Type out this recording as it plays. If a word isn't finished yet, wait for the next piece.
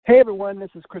Hey everyone,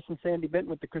 this is Chris and Sandy Benton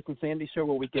with the Chris and Sandy Show,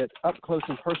 where we get up close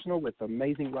and personal with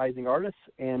amazing rising artists.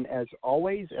 And as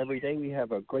always, every day we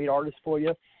have a great artist for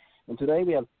you. And today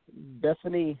we have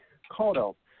Bethany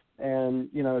Caudill, and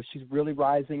she's really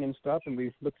rising and stuff. And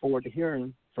we look forward to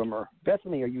hearing from her.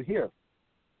 Bethany, are you here?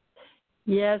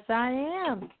 Yes, I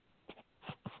am.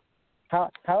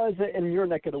 How is it in your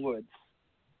neck of the woods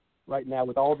right now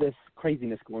with all this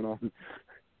craziness going on?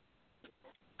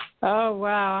 Oh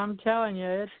wow! I'm telling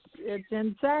you, it's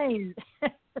insane.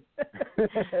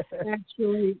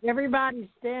 Actually, everybody's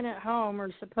staying at home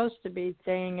or supposed to be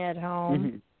staying at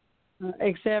home,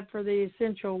 except for the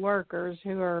essential workers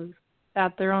who are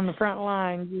out there on the front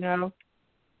lines.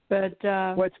 But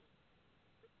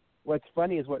what's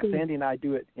funny is what Sandy and I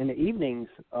do it in the evenings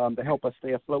to help us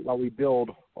stay afloat while we build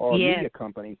our media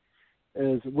company.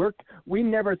 Is we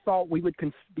never thought we would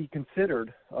be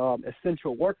considered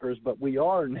essential workers, but we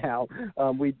are now.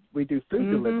 We do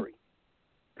food delivery,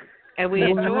 and we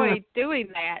enjoy doing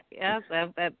that. Yes,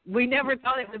 we never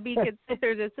thought it would be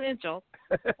considered essential.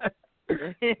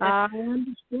 I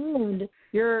understand.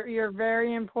 You're a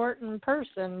very important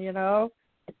person. You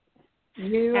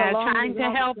trying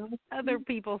to help other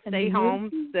people stay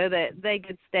home so that they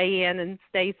could stay in and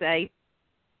stay safe.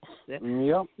 Yep.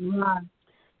 Right.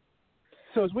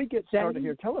 So as we get started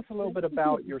here, tell us a little bit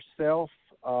about yourself,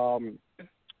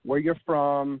 where you're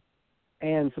from,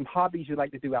 and some hobbies you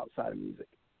like to do outside of music.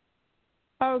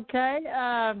 Okay.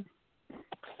 I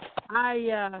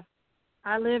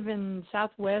live in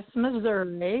Southwest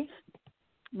Missouri.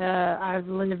 I've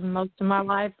lived most of my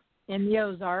life in the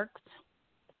Ozarks.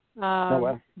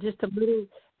 Just a little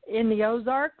in the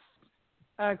Ozarks,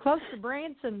 close to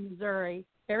Branson, Missouri.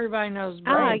 Everybody knows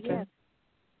Branson. Yes.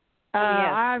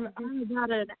 I'm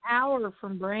about an hour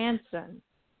from Branson,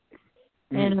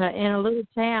 in a little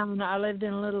town. I lived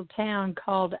in a little town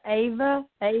called Ava,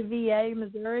 A-V-A,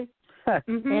 Missouri,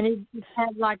 and it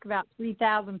had like about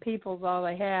 3,000 people is all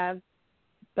they have.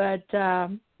 But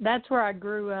that's where I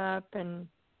grew up and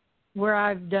where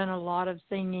I've done a lot of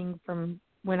singing from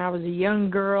when I was a young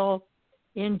girl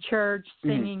in church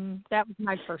singing. That was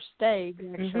my first stage,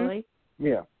 actually.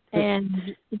 Yeah.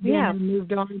 And then I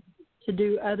moved on to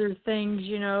do other things,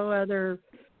 other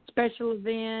special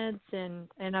events,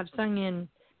 and I've sung in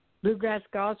bluegrass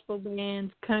gospel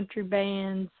bands, country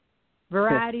bands,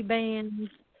 variety bands,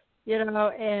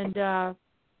 and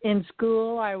in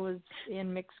school I was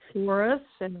in mixed chorus,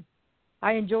 and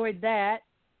I enjoyed that.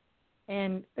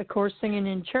 And, of course, singing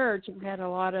in church, I've had a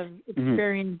lot of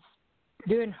experience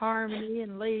doing harmony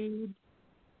and lead.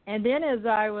 And then as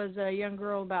I was a young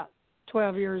girl, about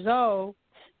 12 years old,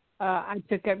 I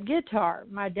took up guitar.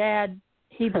 My dad,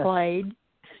 he played,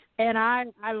 and I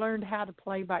learned how to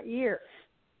play by ear.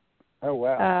 Oh,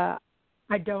 wow.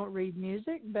 I don't read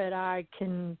music, but I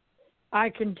can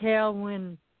tell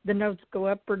when the notes go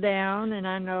up or down, and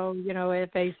I know,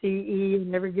 FACE,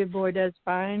 and every good boy does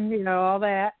fine, all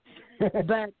that.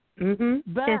 But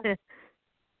but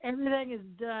everything is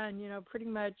done, pretty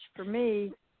much for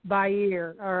me by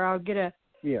ear, or I'll get a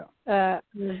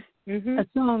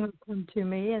song will come to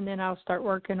me, and then I'll start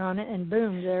working on it, and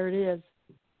boom, there it is.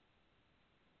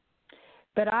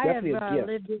 But I have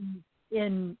lived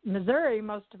in Missouri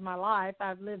most of my life.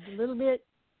 I've lived a little bit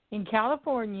in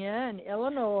California and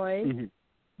Illinois,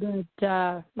 but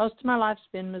most of my life's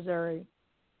been Missouri.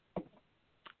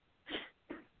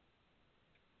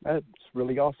 That's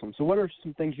really awesome. So what are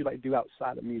some things you like to do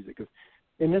outside of music? 'Cause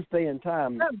in this day and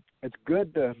time, it's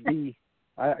good to be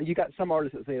you got some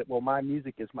artists that say, well, my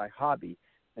music is my hobby.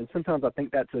 And sometimes I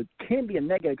think can be a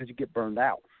negative because you get burned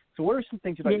out. So what are some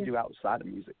things you like to do outside of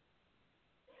music?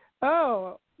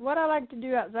 Oh, what I like to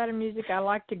do outside of music, I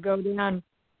like to go down,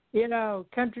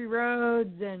 country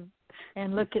roads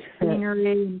and look at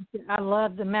scenery. I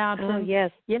love the mountains. Oh,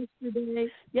 yes.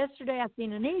 Yesterday I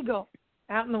seen an eagle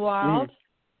out in the wild.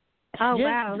 Oh, just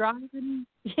wow. Driving,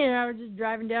 just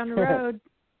driving down the road.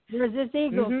 There was this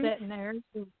eagle sitting there.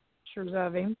 Pictures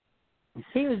of him.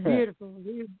 He was beautiful.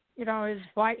 His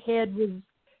white head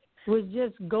was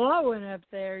just glowing up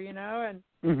there, and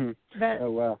but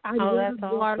oh, wow. I love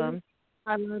that's water. awesome.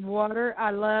 I love water.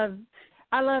 I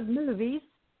love movies.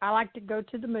 I like to go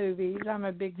to the movies. I'm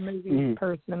a big movie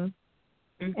person.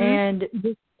 And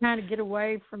just kind of get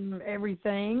away from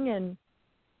everything,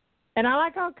 and I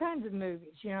like all kinds of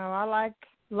movies. I like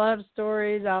love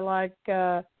stories. I like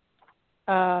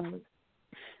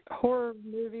horror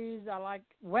movies. I like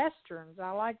westerns.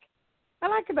 I like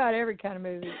about every kind of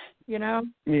movie. Yeah.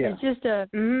 It's just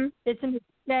it's an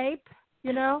escape.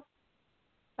 The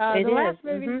last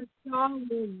movie I saw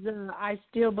was I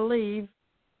Still Believe,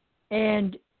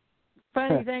 and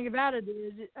funny thing about it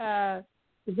is the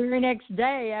very next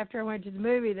day after I went to the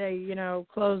movie, they,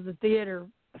 closed the theater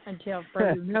until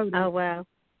further notice. Oh, wow.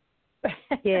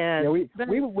 Yeah. we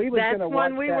were going to watch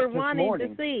one we that were this wanting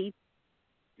morning. to see.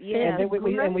 Yeah. And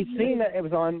we seen that it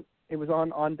was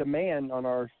on demand on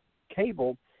our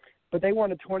cable, but they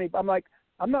wanted 20. I'm like,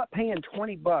 I'm not paying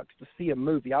 $20 to see a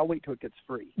movie. I'll wait till it gets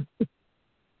free.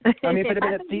 I mean, if it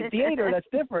had been a theater, that's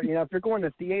different. If you're going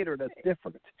to theater, that's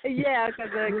different. Yeah,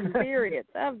 because the experience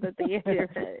of the theater.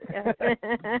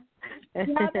 I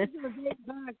think it was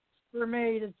 $8 for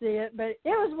me to see it, but it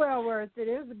was well worth it.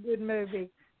 It was a good movie.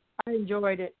 I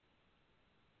enjoyed it.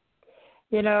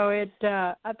 I think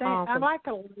awesome. I like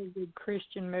a lot of good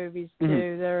Christian movies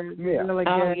too. They're really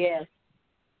good. Oh, yes.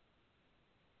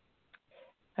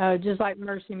 Just like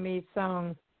Mercy Me's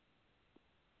song.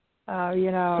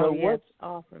 So what's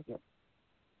awesome?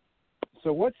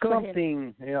 So what's Go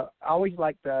something ahead. I always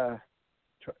like to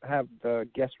have the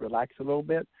guests relax a little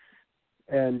bit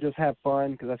and just have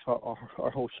fun, because that's what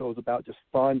our whole show is about, just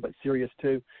fun but serious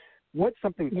too. What's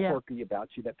something quirky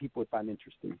about you that people would find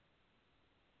interesting?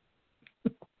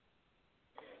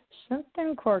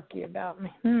 Something quirky about me.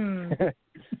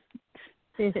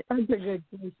 That's a good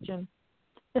question.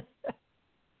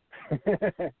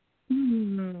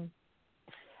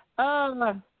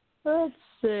 Let's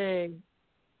see.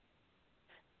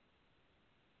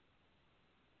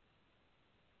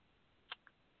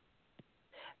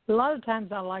 A lot of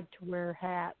times I like to wear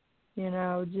hats,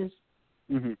 just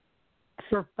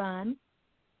for fun.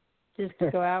 Just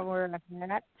to go out and wear a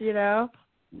hat,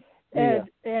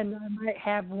 And I might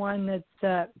have one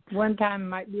that's, one time it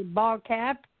might be a ball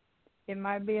cap. It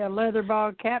might be a leather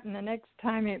ball cap, and the next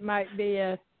time it might be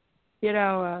a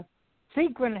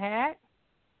sequin hat.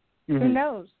 Who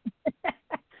knows?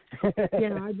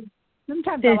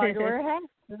 Sometimes I like to wear a hat.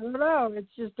 I don't know.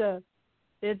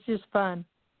 It's just fun.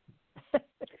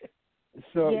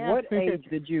 So what age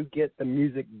did you get the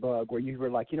music bug where you were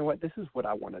like, you know what, this is what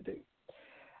I want to do?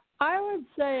 I would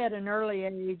say at an early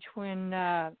age when,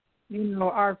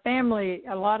 our family,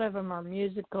 a lot of them are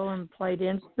musical and played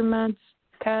instruments,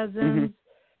 cousins,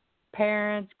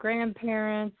 parents,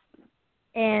 grandparents,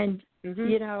 and,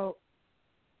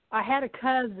 I had a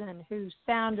cousin who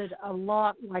sounded a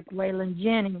lot like Waylon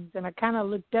Jennings, and I kind of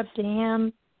looked up to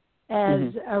him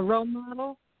as a role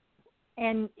model.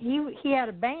 And he had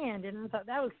a band, and I thought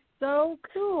that was so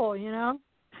cool,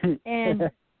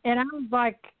 And I was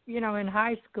like, in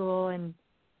high school, and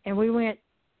we went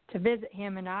to visit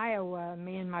him in Iowa,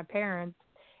 me and my parents,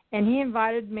 and he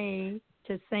invited me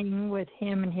to sing with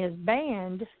him and his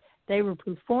band. They were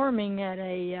performing at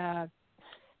a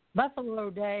Buffalo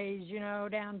Days,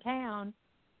 downtown.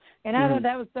 And I thought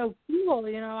that was so cool,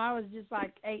 I was just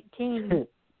like 18.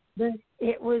 But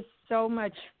it was so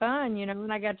much fun,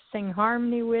 and I got to sing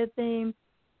harmony with him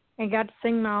and got to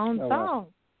sing my own song. Wow.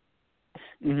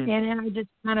 And I just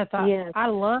kind of thought, I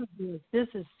love this. This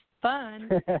is fun,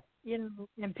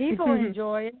 and people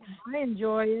enjoy it, and I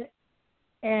enjoy it.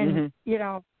 And,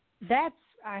 that's,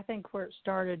 I think, where it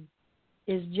started,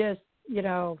 is just,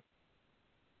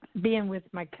 being with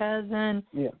my cousin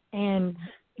and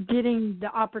getting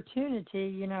the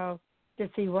opportunity, to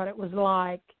see what it was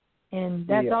like. And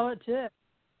that's all it took.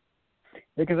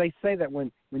 Because they say that when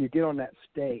you get on that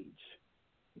stage,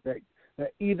 that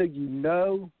either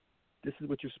this is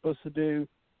what you're supposed to do,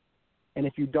 and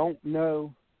if you don't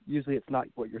know, usually it's not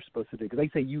what you're supposed to do. Because they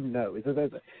say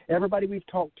everybody we've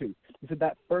talked to, they said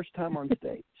that first time on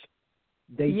stage,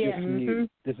 they just knew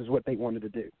this is what they wanted to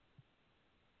do.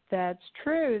 That's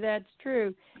true. That's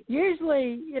true.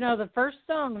 Usually, the first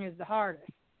song is the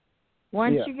hardest.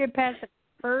 Once you get past the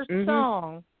first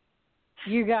song,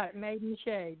 you got it made in the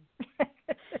shade.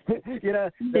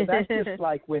 That's just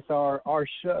like with our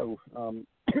show.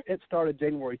 It started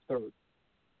January 3rd.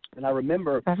 And I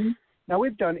remember, now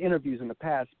we've done interviews in the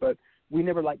past, but we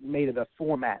never made it a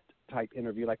format type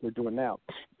interview like we're doing now.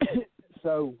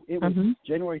 So it was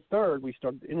January 3rd we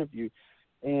started the interview,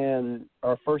 and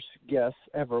our first guest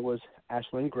ever was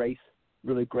Ashlyn Grace,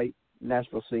 really great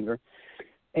Nashville singer.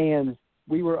 And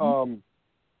we were,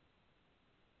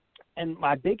 and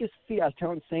my biggest fear, I was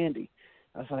telling Sandy,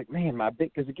 I was like, man,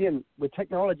 because again, with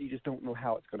technology, you just don't know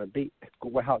how it's going to be,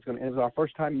 how it's going to, and it was our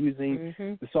first time using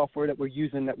the software that we're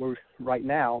using right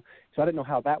now, so I didn't know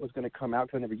how that was going to come out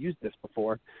because I never used this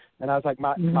before. And I was like,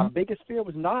 my biggest fear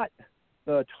was not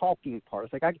the talking part.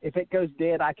 It's like, if it goes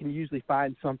dead, I can usually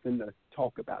find something to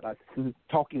talk about.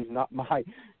 Talking,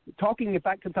 in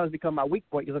fact, sometimes become my weak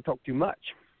point because I talk too much.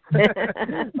 But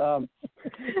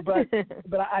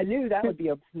I knew that would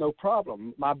be no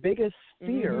problem. My biggest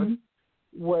fear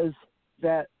was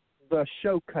that the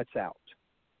show cuts out.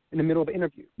 in the middle of an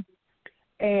interview.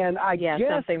 And I guess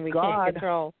something we God, can't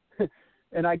control.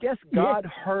 And I guess God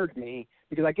heard me,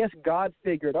 because I guess God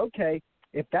figured, okay,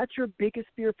 if that's your biggest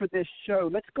fear for this show,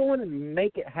 let's go in and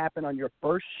make it happen on your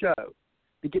first show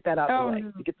to get that out the way,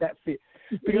 to get that fear.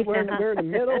 Because we're in the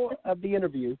middle of the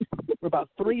interview. We're about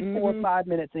 3, 4, 5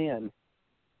 minutes in,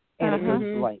 and it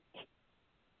goes blank.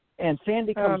 And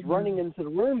Sandy comes running into the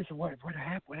room and says, what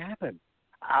happened?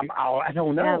 I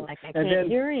don't know. Yeah, like I can't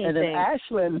hear anything. And then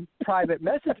Ashlyn private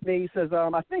messaged me, says,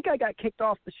 I think I got kicked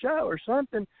off the show or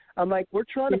something. I'm like, we're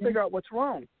trying to figure out what's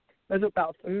wrong. There's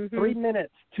about 3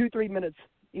 minutes, 2-3 minutes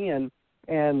in,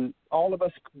 and all of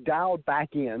us dialed back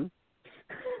in,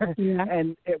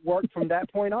 and it worked from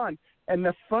that point on. And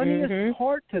the funniest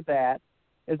part to that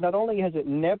is not only has it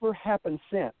never happened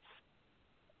since,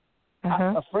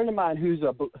 a friend of mine who's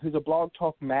a blog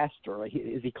talk master, as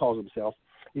he calls himself,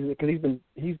 because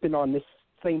he's been on this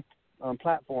same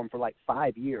platform for like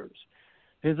 5 years.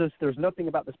 There's nothing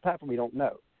about this platform we don't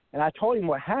know. And I told him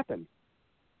what happened.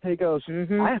 He goes,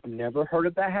 I have never heard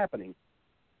of that happening.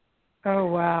 Oh,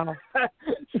 wow.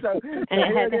 so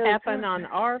it had to happen on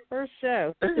our first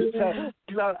show.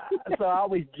 So I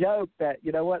always joke that,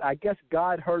 you know what, I guess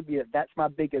God heard me. That's my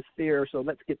biggest fear, so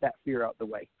let's get that fear out the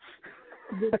way.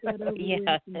 Get that over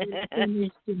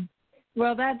with.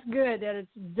 Well, that's good that it's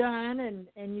done,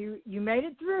 and you made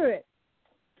it through it.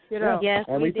 You know. Yes,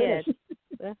 we did.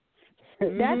 That's the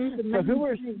main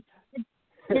thing.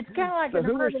 It's kind of like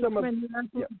an artist when you're on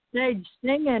stage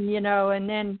singing, you know, and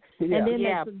then they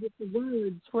forget the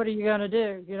words. What are you going to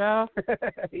do, you know?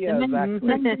 Exactly.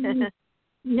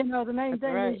 You know, the main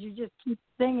thing is you just keep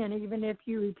singing, even if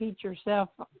you repeat yourself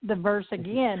the verse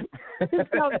again.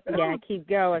 Keep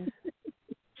going.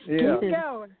 Yeah. Keep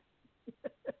going.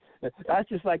 That's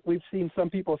just like we've seen some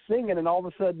people singing, and all of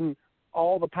a sudden,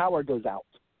 all the power goes out.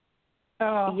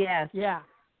 Oh, yes. Yeah.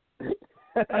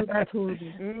 That's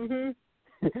horrible.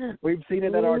 We've seen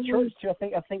it at our church too. I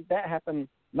think that happened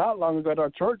not long ago at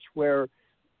our church, where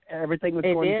everything was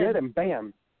going good, and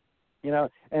bam, you know.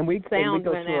 And we go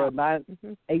to a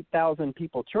 8,000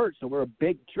 people church, so we're a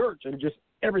big church, and just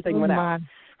everything went out.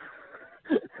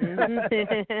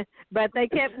 But they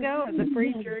kept going. The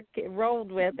preacher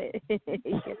rolled with it. He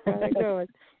kept on going.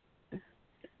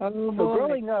 So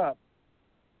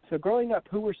growing up,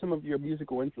 who were some of your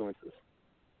musical influences?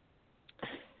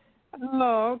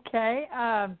 Oh, okay.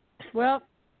 Well,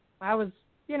 I was,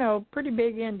 you know, pretty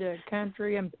big into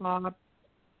country and pop.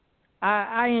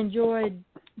 I enjoyed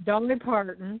Dolly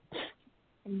Parton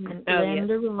and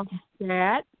Linda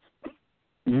Ronstadt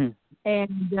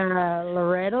and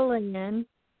Loretta Lynn.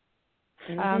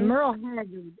 Merle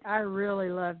Haggard. I really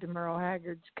loved Merle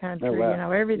Haggard's country. Oh, wow. You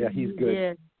know, everything he's he good.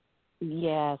 did.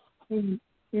 Yes.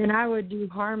 And I would do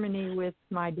harmony with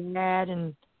my dad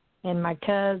and my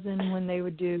cousin when they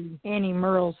would do Annie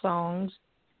Merle songs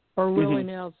or Willie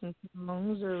Nelson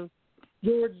songs or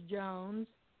George Jones.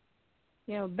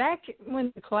 You know, back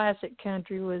when the classic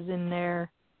country was in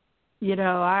there, you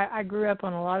know, I grew up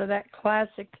on a lot of that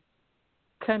classic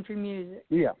country music.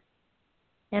 Yeah.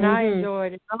 And I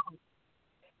enjoyed it all.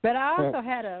 But I also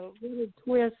had a little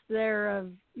twist there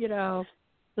of, you know,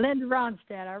 Linda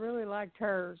Ronstadt. I really liked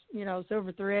hers, you know,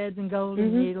 Silver Threads and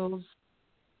Golden Needles.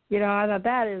 You know, I thought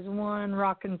that is one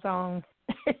rocking song.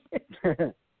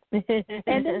 And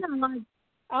then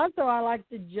I like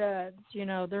the Judds, you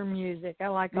know, their music. I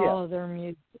like all of their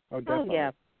music. Oh, definitely. Oh,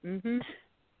 yeah.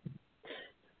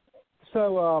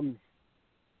 So,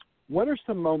 what are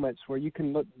some moments where you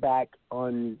can look back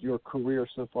on your career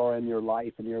so far in your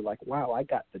life and you're like, wow, I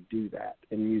got to do that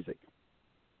in music?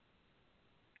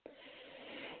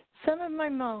 Some of my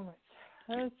moments.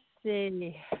 Let's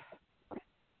see.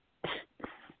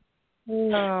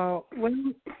 Well,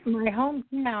 when my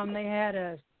hometown, they had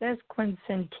a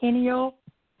sesquicentennial,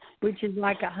 which is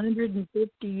like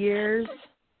 150 years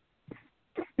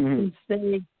since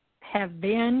they have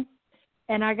been,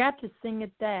 and I got to sing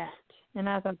at that, and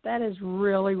I thought that is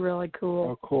really, really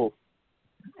cool. Oh, cool.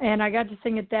 And I got to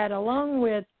sing at that along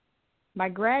with my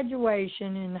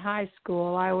graduation in high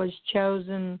school. I was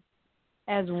chosen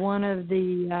as one of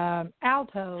the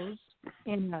altos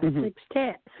in a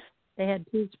sextet. They had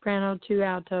 2 soprano, 2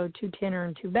 alto, 2 tenor,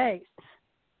 and 2 bass.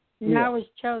 And I was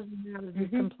chosen out of the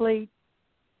complete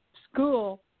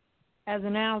school as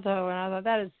an alto, and I thought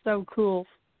that is so cool.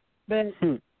 But,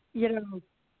 you know,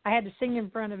 I had to sing in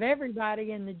front of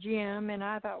everybody in the gym, and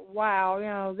I thought, wow, you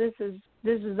know, this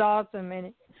is awesome.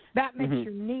 And that makes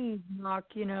your knees knock,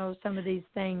 you know, some of these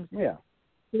things. Yeah.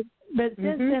 But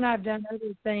since then, I've done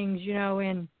other things, you know,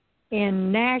 in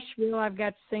Nashville. I've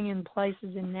got to sing in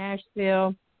places in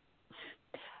Nashville.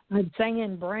 I sang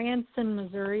in Branson,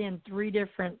 Missouri in 3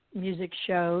 different music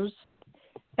shows.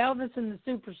 Elvis and the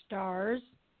Superstars,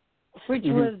 which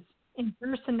was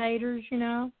impersonators, you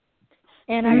know.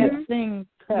 And I got to sing,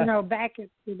 you know, back to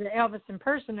the Elvis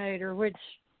impersonator, which,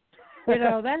 you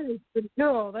know, that is pretty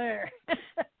cool there.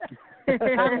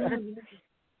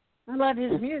 I love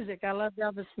his music. I love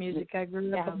Elvis music. I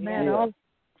grew up on that all.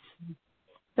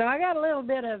 So I got a little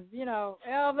bit of, you know,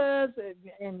 Elvis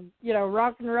and you know,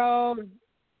 rock and roll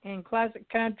and classic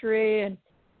country and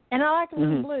I like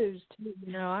the blues too.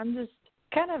 You know, I'm just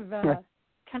kind of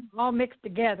all mixed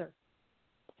together.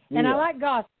 And I like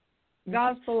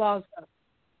gospel also.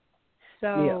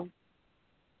 So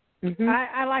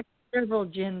I like several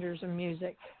genders of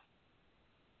music.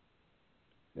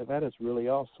 Yeah, that is really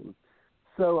awesome.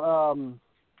 So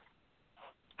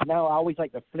now I always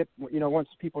like to flip, you know, once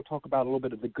people talk about a little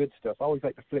bit of the good stuff, I always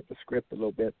like to flip the script a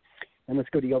little bit and let's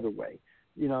go the other way.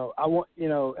 You know, I want, you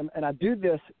know, and I do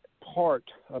this part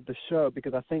of the show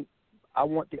because I think I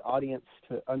want the audience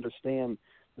to understand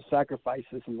the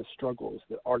sacrifices and the struggles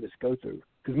that artists go through,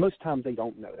 because most times they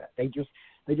don't know that. They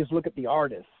just look at the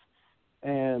artists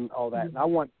and all that. And I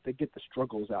want to get the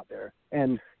struggles out there.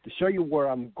 And to show you where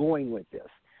I'm going with this,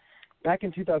 back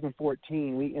in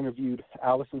 2014, we interviewed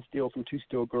Allison Steele from Two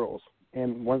Steel Girls,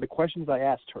 and one of the questions I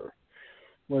asked her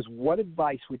was, what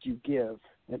advice would you give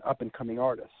an up-and-coming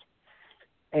artist?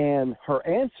 And her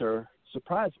answer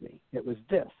surprised me. It was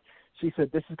this. She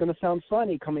said, this is going to sound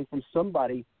funny coming from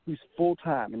somebody who's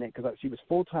full-time, and because she was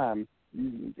full-time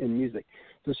in music.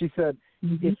 So she said,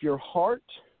 if your heart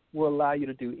will allow you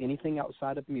to do anything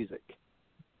outside of music,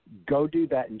 go do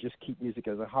that and just keep music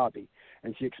as a hobby.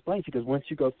 And she explains, she goes, once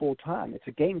you go full-time, it's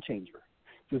a game changer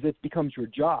because it becomes your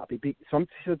job.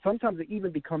 Sometimes it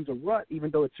even becomes a rut, even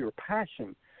though it's your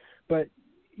passion. But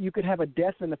you could have a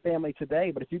death in the family today,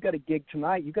 but if you got a gig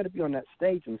tonight, you got to be on that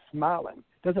stage and smiling.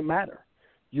 It doesn't matter.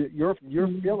 Your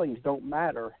feelings don't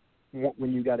matter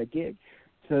when you got a gig.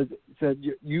 So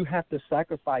you have to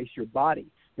sacrifice your body.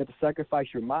 You have to sacrifice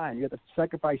your mind. You have to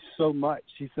sacrifice so much.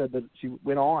 She said that she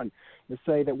went on to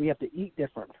say that we have to eat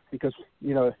different because,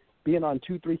 you know, being on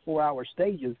 2, 3, 4 hour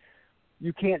stages,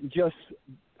 you can't just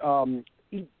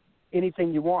eat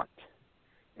anything you want.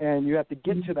 And you have to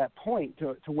get to that point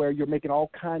to where you're making all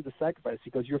kinds of sacrifices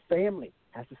because your family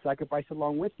has to sacrifice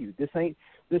along with you. This ain't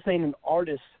an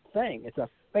artist thing. It's a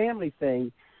family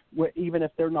thing, even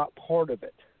if they're not part of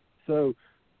it. So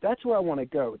that's where I want to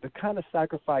go, the kind of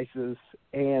sacrifices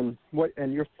and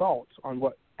your thoughts on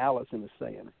what Allison is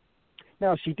saying.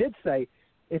 Now, she did say,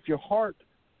 if your heart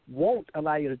won't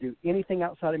allow you to do anything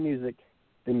outside of music,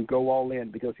 then go all in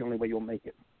because it's the only way you'll make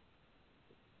it.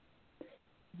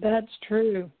 That's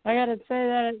true. I got to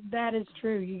say that is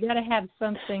true. You got to have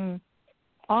something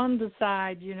on the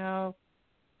side, you know.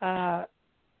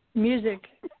 Music,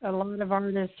 a lot of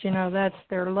artists, you know, that's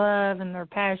their love and their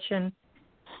passion.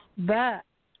 But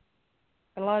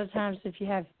a lot of times if you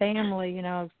have family, you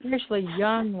know, especially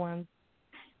young ones,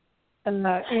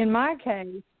 in my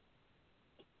case,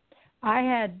 I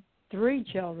had 3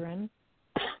 children,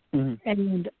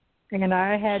 and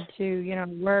I had to, you know,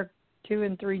 work 2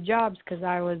 and 3 jobs because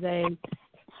I was a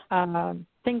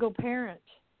single parent.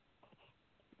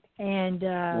 And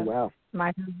wow.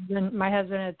 My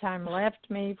husband at the time left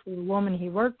me for the woman he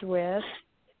worked with.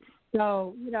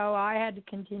 So, you know, I had to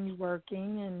continue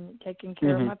working and taking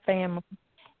care of my family.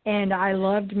 And I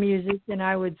loved music, and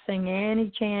I would sing any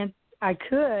chance I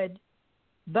could,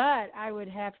 but I would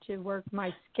have to work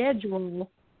my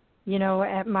schedule, you know,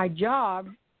 at my job,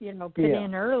 you know, put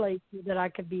in early so that I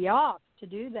could be off to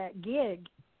do that gig.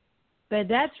 But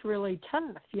that's really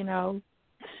tough, you know.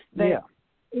 But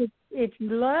if you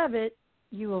love it,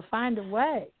 you will find a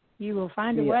way. You will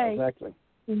find a way. Exactly.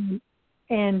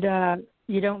 And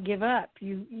you don't give up.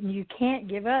 You can't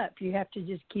give up. You have to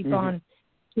just keep on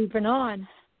keeping on.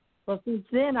 Well, since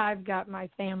then, I've got my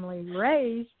family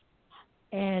raised,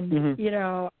 and, you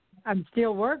know, I'm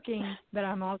still working, but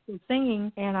I'm also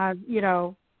singing. And I've, you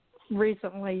know,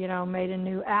 recently, you know, made a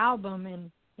new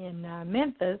album in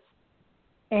Memphis,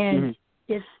 and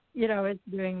it's, you know, it's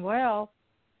doing well.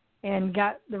 And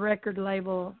got the record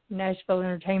label Nashville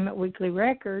Entertainment Weekly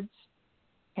Records,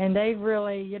 and they've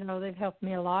really, you know, they've helped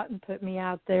me a lot and put me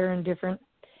out there in different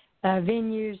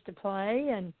venues to play,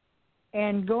 and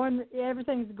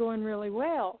everything's going really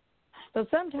well. So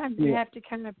sometimes you have to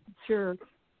kind of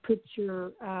put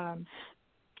your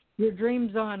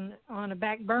dreams on a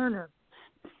back burner,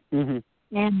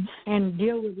 and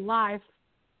deal with life,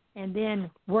 and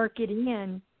then work it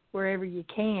in wherever you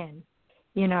can.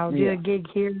 You know, do a gig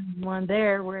here, one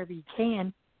there, wherever you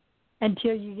can,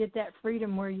 until you get that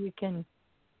freedom where you can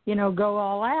go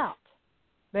all out.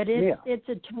 But it's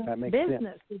a tough business.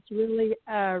 Sense. It's really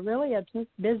a tough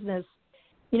business.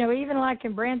 Even like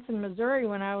in Branson, Missouri,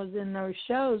 when I was in those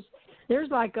shows, there's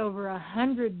like over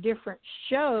 100 different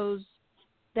shows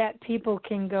that people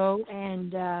can go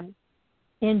and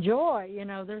enjoy.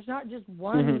 There's not just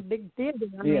one big theater.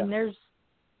 I mean, there's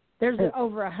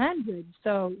over 100.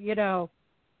 So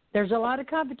there's a lot of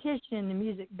competition in the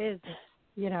music business.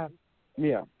 Yeah.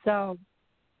 So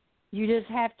you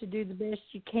just have to do the best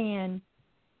you can,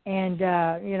 and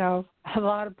a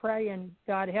lot of praying.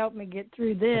 God help me get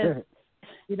through this.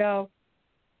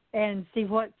 And see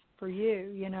what's for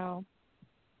you,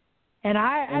 And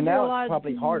I do a lot of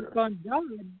things on God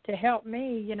to help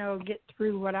me, get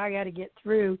through what I got to get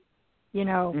through,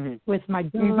 with my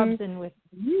jobs and with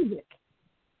music.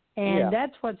 And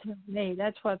that's what's helped me.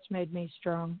 That's what's made me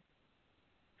strong.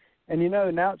 And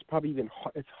now it's probably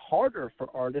it's harder for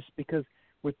artists because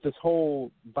with this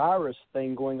whole virus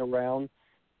thing going around,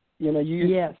 the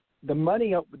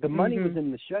money was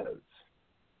in the shows.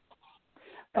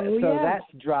 So that's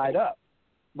dried up,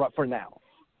 but for now.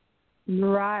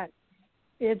 Right.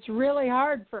 It's really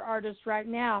hard for artists right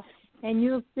now. And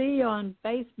you'll see on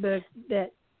Facebook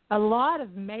that a lot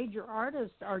of major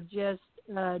artists are just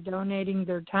donating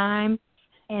their time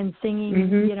and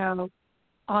singing,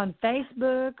 on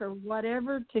Facebook or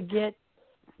whatever to get,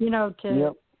 to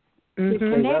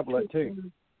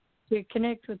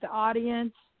connect with the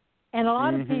audience. And a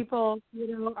lot of people,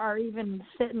 are even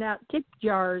setting out tip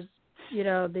jars,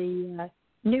 the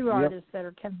new artists that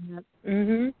are coming up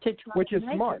to try which to is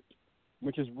make smart, it.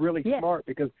 which is really smart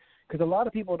because a lot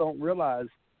of people don't realize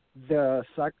that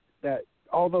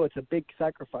although it's a big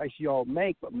sacrifice you all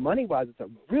make, but money-wise it's a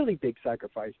really big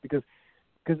sacrifice because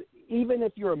even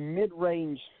if you're a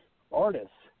mid-range artist,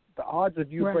 the odds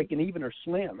of you breaking even are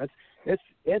slim.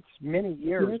 It's many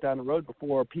years down the road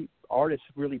before artists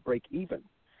really break even,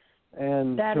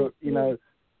 and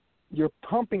you're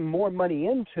pumping more money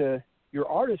into your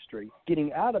artistry,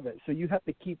 getting out of it. So you have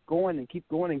to keep going and keep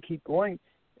going and keep going.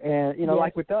 And,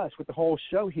 like with us, with the whole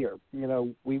show here,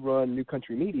 we run New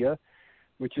Country Media,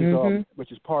 which is which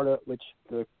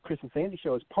the Chris and Sandy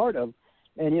show is part of.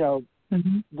 And,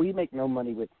 we make no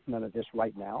money with none of this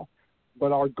right now.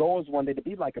 But our goal is one day to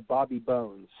be like a Bobby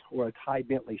Bones or a Ty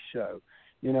Bentley show,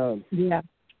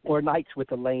 or Nights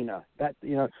with Elena. That,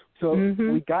 so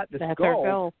we got this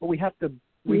goal, but we have to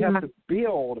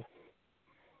build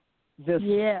this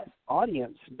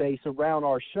audience base around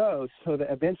our show so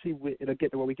that eventually it'll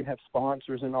get to where we can have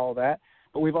sponsors and all that.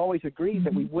 But we've always agreed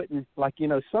that we wouldn't,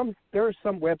 there are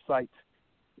some websites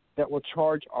that will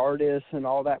charge artists and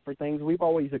all that for things. We've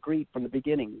always agreed from the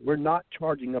beginning we're not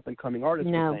charging up and coming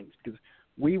artists for things because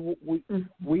we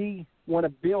want to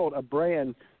build a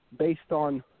brand based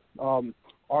on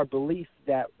our belief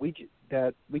that we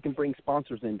can bring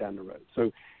sponsors in down the road.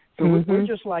 So we're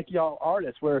just like y'all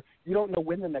artists where you don't know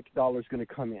when the next dollar is going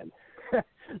to come in.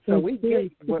 So we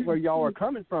get where y'all are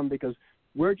coming from because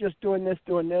we're just doing this.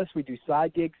 We do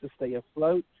side gigs to stay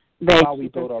afloat while we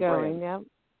build our brand.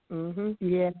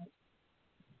 Yeah,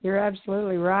 you're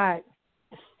absolutely right.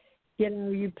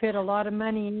 You put a lot of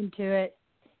money into it,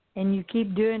 and you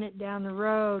keep doing it down the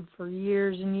road for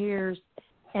years and years.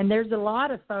 And there's a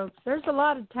lot of folks. There's a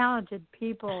lot of talented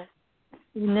people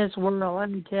in this world, let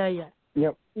me tell you.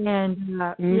 Yep. And,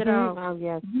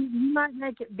 you might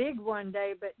make it big one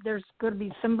day, but there's going to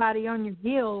be somebody on your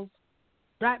heels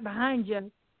right behind you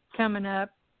coming up,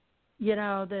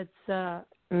 that's,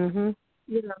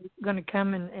 going to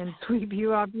come and sweep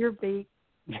you off your feet.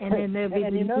 And then there'll be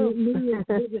the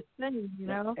biggest thing,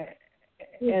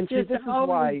 And this is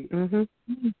why...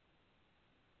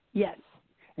 Yes.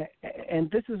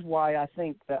 And this is why I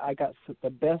think that I got the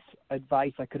best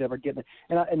advice I could ever get.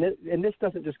 And this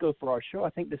doesn't just go for our show. I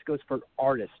think this goes for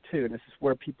artists, too, and this is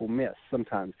where people miss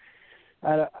sometimes.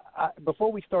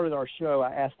 Before we started our show,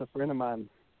 I asked a friend of mine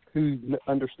who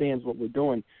understands what we're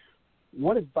doing,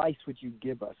 what advice would you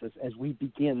give us as we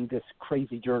begin this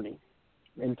crazy journey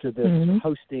into this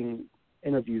hosting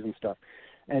interviews and stuff?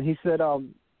 And he said,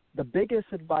 the biggest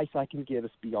advice I can give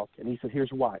is be authentic. And he said,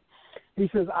 here's why. He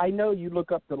says, I know you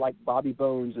look up to like Bobby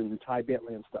Bones and Ty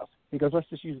Bentley and stuff. He goes, let's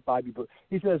just use Bobby Bones.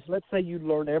 He says, let's say you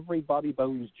learn every Bobby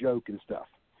Bones joke and stuff.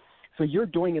 So you're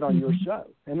doing it on your show.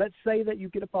 And let's say that you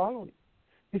get a following.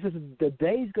 He says, the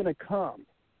day's going to come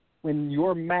when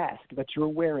your mask that you're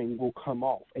wearing will come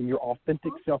off and your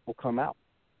authentic self will come out.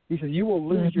 He says, you will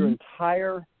lose your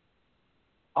entire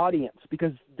audience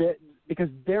because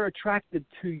they're attracted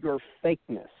to your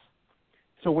fakeness.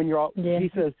 So when he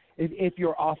says, if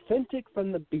you're authentic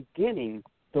from the beginning,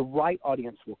 the right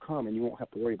audience will come, and you won't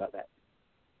have to worry about that.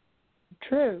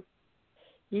 True.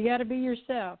 You got to be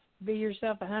yourself. Be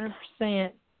yourself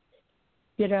 100%.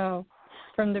 You know,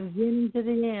 from the beginning to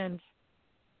the end.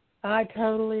 I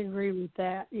totally agree with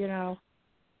that. You know,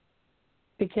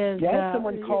 because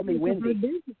someone called me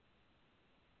Wendy.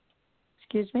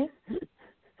 Excuse me.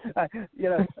 You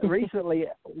know, recently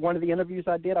one of the interviews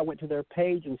I did, I went to their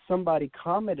page and somebody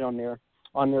commented on their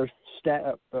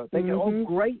stat. They go, "Oh,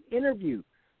 great interview,"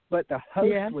 but the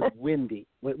host was Wendy.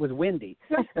 Was Wendy,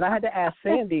 and I had to ask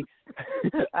Sandy.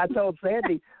 I told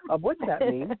Sandy, "What's that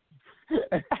mean?"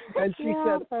 And she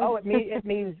said, "Oh, it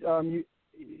means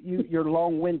you're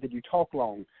long-winded. You talk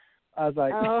long." I was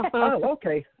like, "Oh,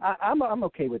 okay. I'm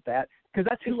okay with that because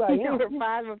that's who I am." You're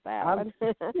fine with that one.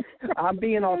 I'm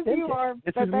being authentic. You are,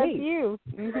 this but is that's me. you.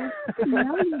 Mm-hmm.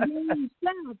 No, you're being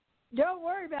yourself. Don't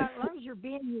worry about it. As long as you're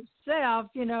being yourself,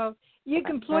 you know, you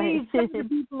can please some of the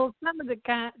people some of the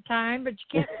time, but you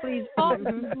can't please all the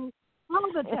people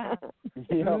all the time.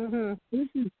 You know,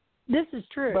 this is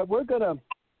true. But we're gonna,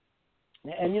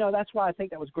 and you know, that's why I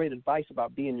think that was great advice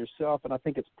about being yourself, and I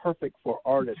think it's perfect for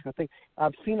artists. I think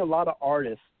I've seen a lot of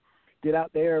artists get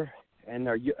out there, and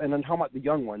and I'm talking about the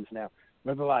young ones now,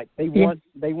 where they're like they want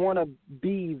to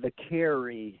be the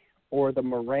Carrie or the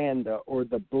Miranda or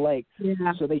the Blake,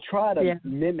 so they try to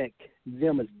mimic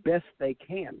them as best they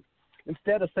can,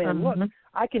 instead of saying, "Look,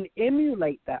 I can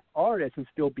emulate that artist and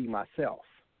still be myself."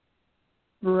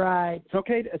 Right. It's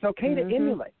okay. It's okay to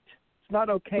emulate. It's not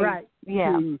okay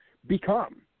to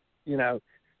become. You know.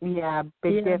 Yeah.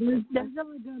 Big difference. There's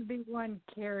only going to be one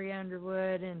Carrie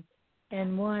Underwood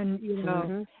and one, you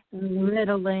know,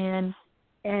 Loretta Lynn,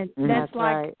 and that's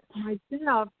like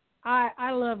myself. I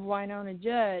love Winona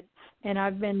Judd, and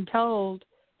I've been told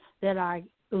that I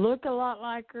look a lot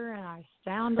like her and I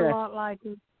sound a lot like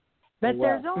her. But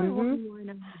there's only one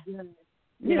Winona Judd.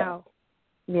 You know.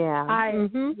 Yeah. I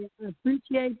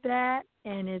appreciate that,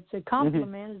 and it's a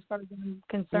compliment as far as I'm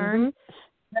concerned.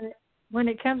 But when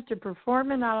it comes to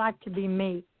performing, I like to be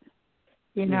me.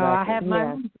 You know, I have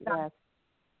my own stuff.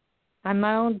 I'm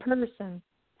my own person.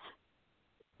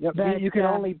 Yep. But, you can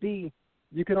only be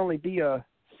a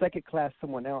second class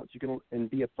someone else. You can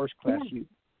be a first class you.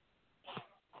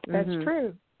 That's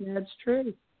true. That's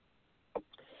true.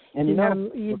 And you know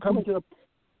we're coming to the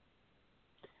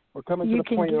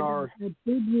point in our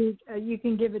tribute. You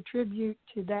can give a tribute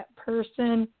to that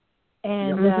person,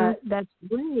 and that's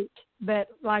great. But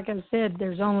like I said,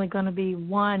 there's only going to be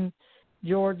one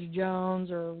George Jones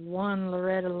or one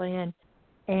Loretta Lynn,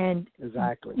 and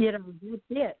you know, that's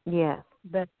it. Yeah.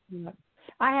 But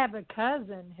I have a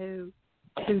cousin who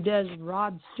does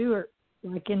Rod Stewart,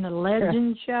 like in the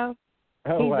Legend show.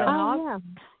 He's an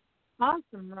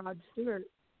awesome Rod Stewart.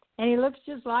 And he looks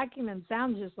just like him and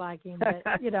sounds just like him.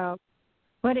 But, you know,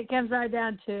 when it comes right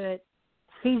down to it,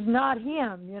 he's not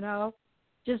him, you know.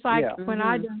 Just like when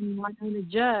I done Winona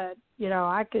Judd, you know,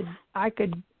 I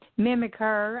could mimic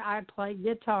her. I play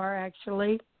guitar,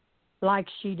 actually, like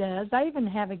she does. I even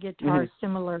have a guitar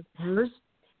similar to hers,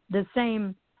 the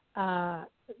same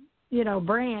you know,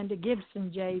 brand, a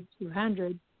Gibson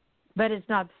J200, but it's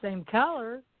not the same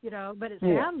color, you know, but it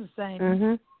sounds the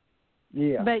same.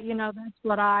 Yeah. But, you know, that's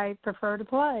what I prefer to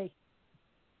play.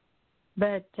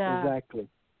 But,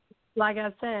 like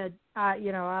I said, I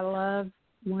love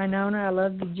Winona, I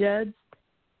love the Judds,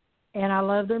 and I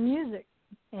love their music.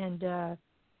 And,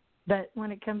 but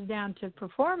when it comes down to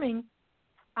performing,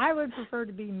 I would prefer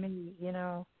to be me, you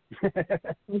know.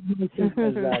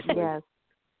 Exactly. Yes.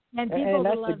 And people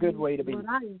that's love a good way to be.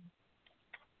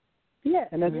 Yeah.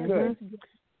 And that's good.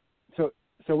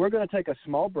 So we're going to take a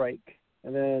small break,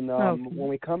 and then when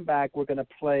we come back, we're going to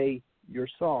play your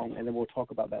song, and then we'll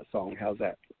talk about that song. How's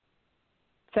that?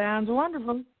 Sounds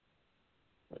wonderful.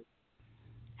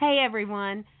 Hey,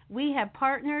 everyone. We have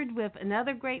partnered with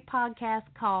another great podcast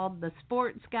called the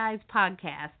Sports Guys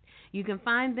Podcast. You can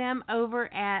find them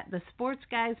over at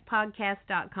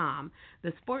thesportsguyspodcast.com.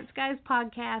 The Sports Guys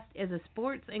Podcast is a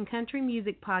sports and country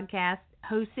music podcast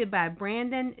hosted by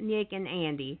Brandon, Nick, and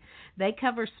Andy. They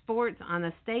cover sports on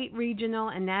a state, regional,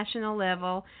 and national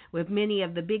level with many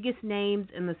of the biggest names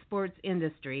in the sports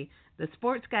industry. The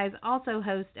Sports Guys also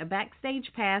host a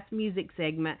Backstage Pass music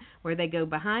segment where they go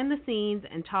behind the scenes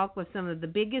and talk with some of the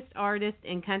biggest artists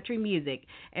in country music,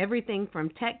 everything from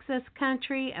Texas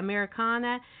country,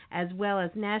 Americana, as well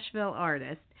as Nashville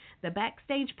artists. The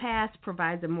Backstage Pass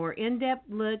provides a more in-depth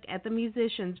look at the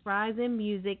musicians' rise in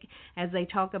music as they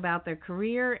talk about their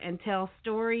career and tell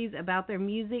stories about their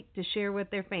music to share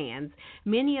with their fans.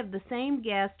 Many of the same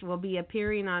guests will be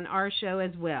appearing on our show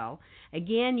as well.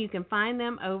 Again, you can find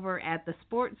them over at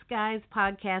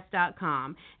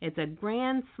thesportsguyspodcast.com. It's a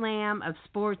grand slam of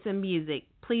sports and music.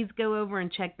 Please go over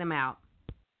and check them out.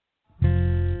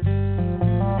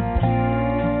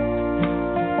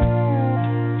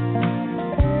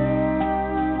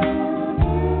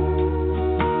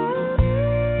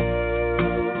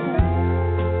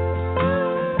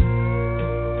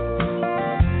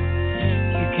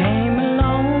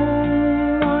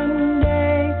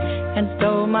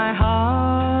 My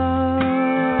heart,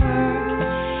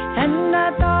 and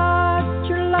I thought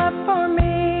your love for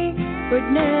me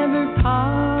would never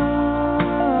part.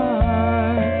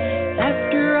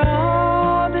 After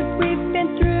all that we've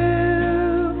been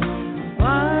through,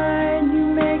 why'd you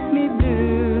make me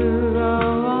blue?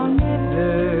 Oh,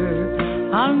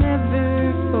 I'll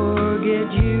never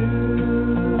forget you.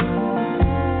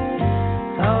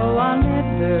 Oh, I'll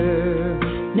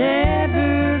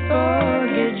never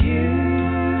forget you.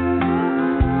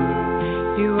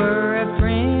 You were a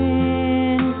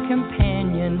friend,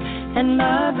 companion, and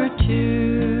lover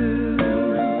too.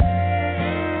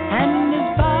 And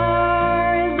as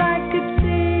far as I could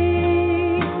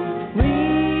see,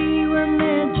 we were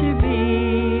meant to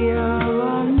be. Oh,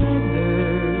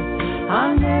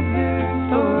 I'll never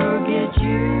forget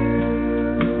you.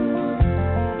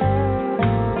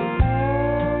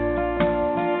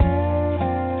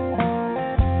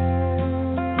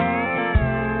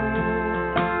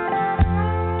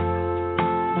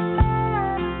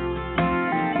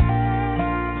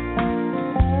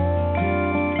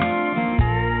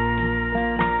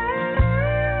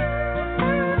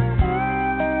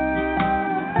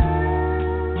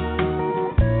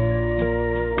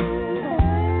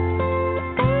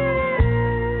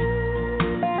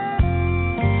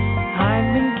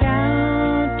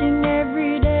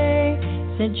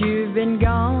 Since you've been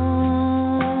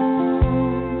gone,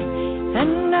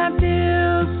 and I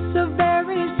feel so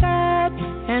very sad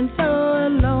and so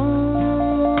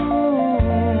alone.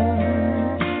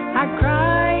 I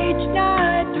cry each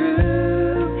night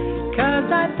through,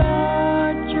 'cause I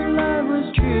thought your love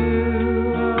was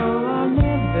true. Oh,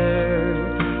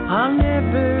 I'll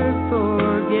never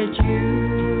forget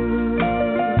you.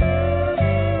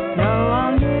 No,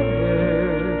 I'll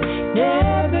never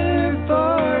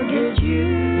forget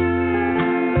you.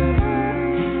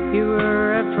 You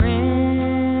were a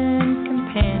friend,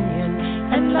 companion,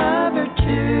 and lover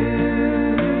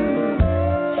too.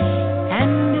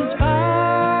 And as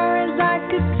far as I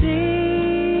could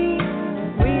see,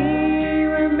 we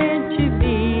were meant to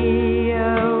be.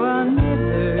 Oh, I'll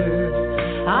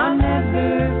never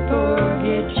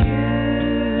forget you.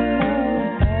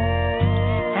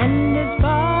 And as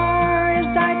far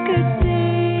as I could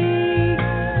see,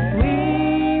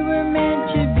 we were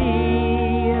meant to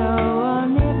be. Oh, I'll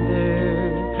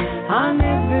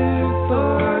never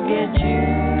forget you.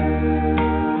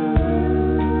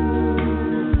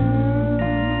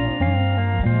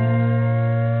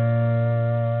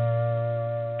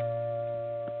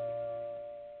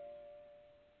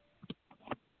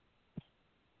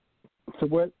 So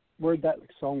where'd that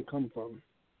song come from?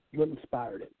 What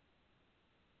inspired it?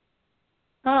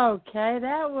 Okay,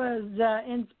 that was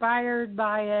inspired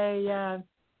by a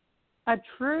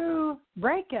true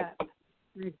breakup,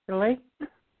 actually.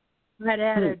 I'd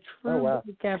had a true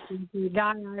breakup with the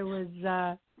guy I was,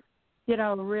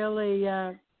 really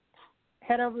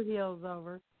head over heels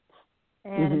over.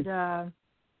 And,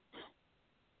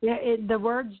 the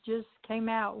words just came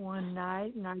out one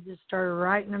night, and I just started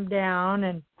writing them down.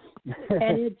 And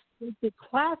it's a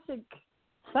classic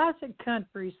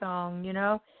country song, you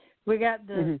know. We got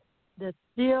the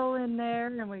steel in there,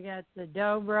 and we got the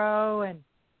dobro,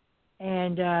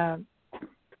 and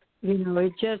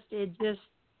it just.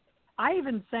 I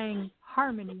even sang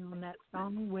harmony on that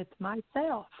song with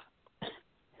myself.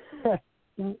 That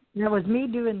was me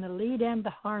doing the lead and the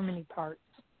harmony parts.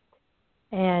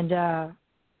 And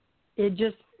it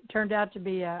just turned out to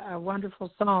be a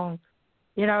wonderful song.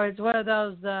 You know, it's one of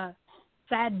those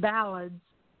sad ballads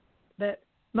that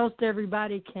most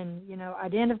everybody can,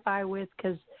 identify with,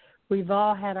 because we've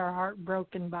all had our heart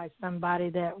broken by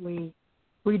somebody that we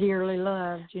dearly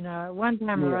loved, at one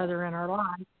time or other in our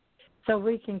life. So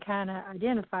we can kind of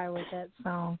identify with that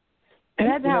song. And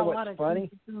that's how a lot of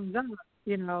songs are,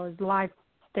 is life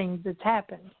things that's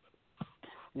happened.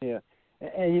 Yeah.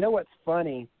 And you know what's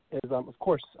funny is, of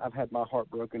course, I've had my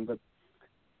heart broken,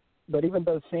 but even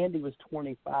though Sandy was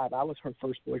 25, I was her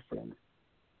first boyfriend.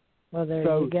 Well, there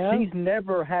so you go. she's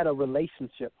never had a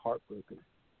relationship heartbroken.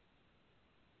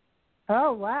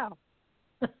 Oh, wow.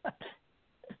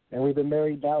 And we've been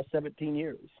married now 17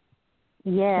 years.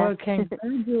 Yeah. Well,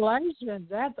 congratulations.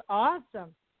 That's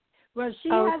awesome. Well, she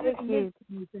hasn't missed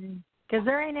anything, because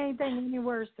there ain't anything any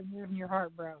worse than having your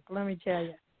heart broke, let me tell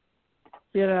you.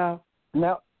 You know,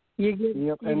 Now, you give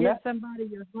that, somebody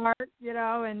your heart, you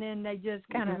know, and then they just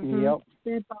kind of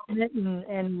step on it,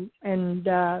 and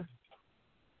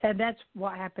that's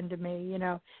what happened to me, you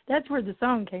know. That's where the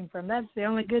song came from. That's the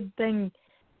only good thing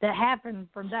that happened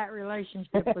from that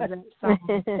relationship was that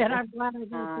song. And I'm glad I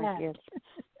got that.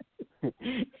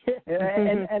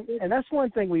 and that's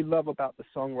one thing we love about the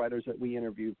songwriters that we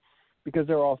interview, because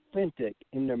they're authentic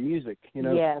in their music. You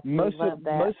know, yes, most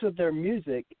of their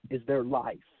music is their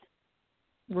life.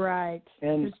 Right.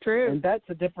 And it's true. And that's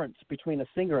the difference between a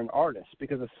singer and artist,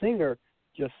 because a singer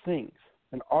just sings.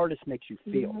 An artist makes you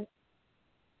feel.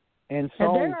 Yeah. And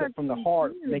songs that from the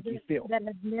heart make you feel. That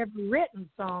have never written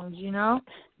songs, you know.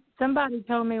 Somebody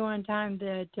told me one time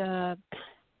that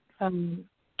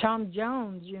Tom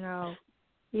Jones, you know,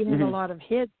 he has a lot of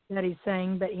hits that he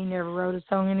sang, but he never wrote a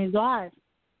song in his life.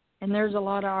 And there's a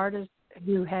lot of artists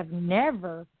who have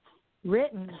never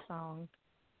written a song,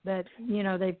 but, you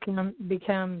know, they've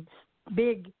become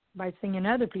big by singing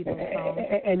other people's songs.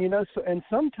 And you know, and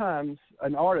sometimes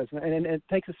an artist, and it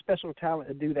takes a special talent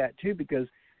to do that too, because,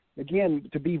 again,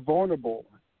 to be vulnerable,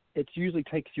 it usually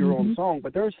takes your own song.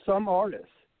 But there's some artists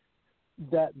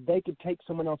that they could take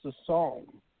someone else's song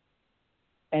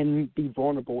and be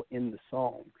vulnerable in the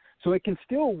song. So it can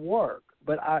still work,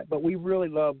 but we really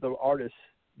love the artists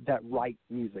that write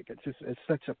music. It's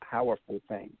such a powerful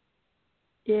thing.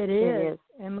 It is.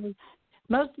 And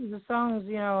most of the songs,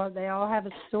 you know, they all have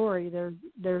a story.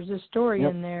 There's a story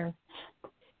in there.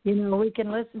 You know, we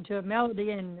can listen to a melody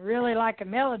and really like a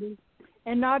melody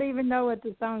and not even know what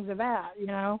the song's about, you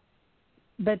know.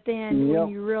 But then when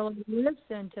you really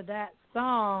listen to that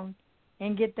song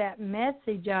and get that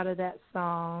message out of that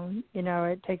song, you know,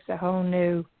 it takes a whole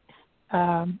new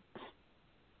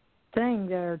thing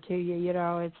there to you, you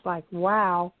know. It's like,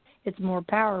 wow, it's more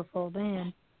powerful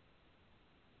then.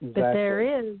 Exactly. But there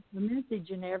is a message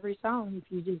in every song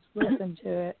if you just listen to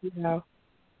it, you know.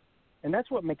 And that's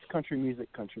what makes country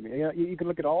music country music. You know, you can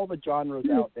look at all the genres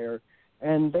out there,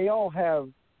 and they all have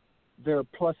their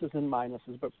pluses and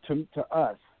minuses. But to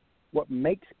us, what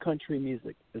makes country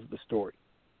music is the story.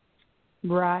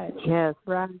 Right. Yes.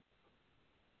 Right.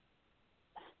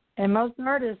 And most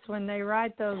artists, when they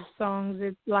write those songs,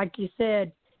 it's like you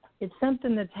said, it's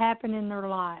something that's happened in their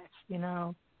life, you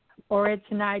know, or it's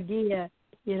an idea,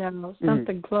 you know,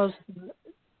 something close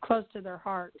to their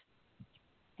heart.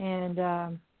 And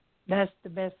that's the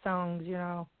best songs, you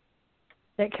know,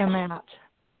 that come out.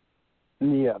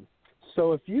 Yeah.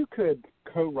 So if you could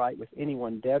co-write with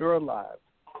anyone, dead or alive,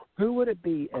 who would it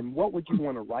be, and what would you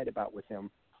want to write about with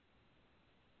him?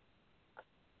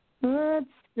 Let's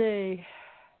see.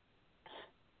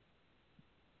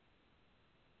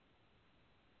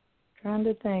 Trying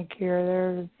to think here.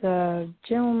 There's a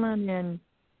gentleman in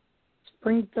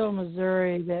Springfield,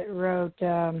 Missouri that wrote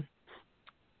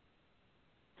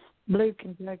Blue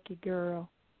Kentucky Girl.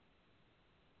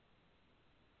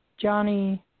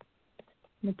 Johnny,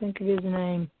 let me think of his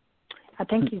name. I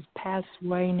think he's passed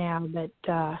away now, but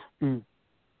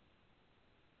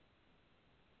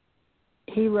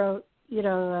he wrote, you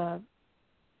know,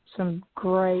 some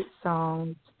great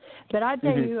songs. But I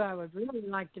tell you who I would really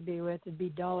like to be with would be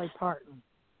Dolly Parton.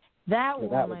 That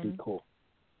woman, that would be cool.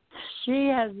 She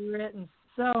has written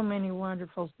so many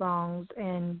wonderful songs,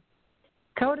 and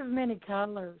Coat of Many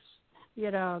Colors,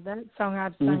 you know, that song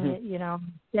I've sung it, you know,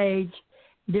 on stage,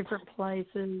 different places,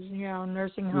 you know,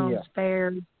 nursing homes,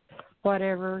 fairs,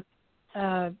 whatever.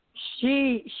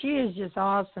 She is just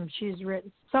awesome. She's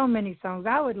written so many songs.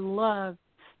 I would love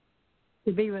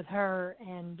to be with her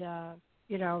and,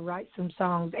 you know, write some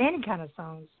songs, any kind of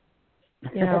songs.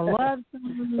 You know, love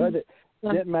songs. It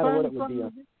didn't matter what it would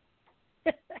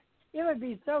be. It would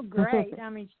be so great. I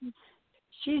mean,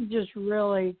 she's just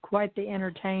really quite the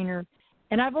entertainer.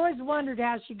 And I've always wondered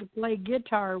how she could play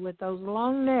guitar with those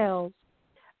long nails.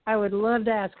 I would love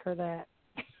to ask her that.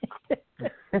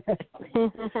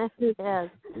 Yes.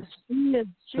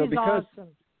 She's awesome.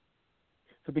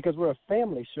 So because we're a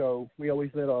family show, we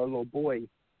always let our little boy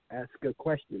ask a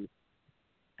question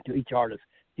to each artist.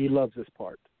 He loves this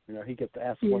part. You know, he gets to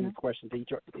ask one question to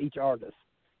each artist.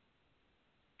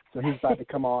 So he's about to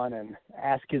come on and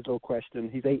ask his little question.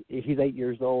 He's 8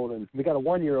 years old, and we got a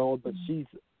 1-year-old, but she's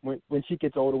when she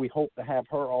gets older, we hope to have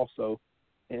her also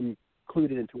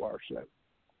included into our show.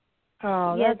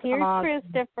 Oh, yes, that's here's awesome.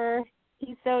 Christopher.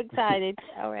 He's so excited.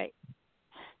 All right.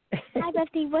 Hi,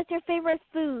 Bethany. What's your favorite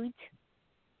food?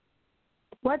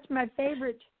 What's my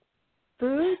favorite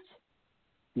food?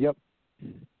 Yep.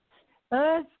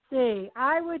 Let's see.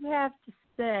 I would have to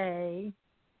say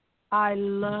I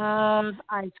love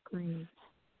ice cream.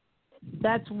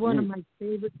 That's one of my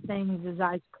favorite things is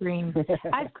ice cream.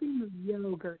 Ice cream with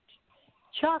yogurt.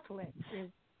 Chocolate is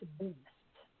the best.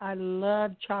 I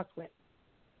love chocolate.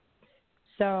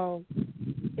 So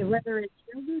whether it's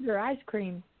yogurt or ice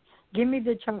cream, give me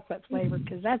the chocolate flavor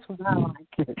because that's what I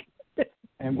like.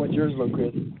 And what's yours, little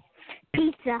Chris?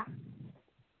 Pizza.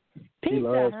 He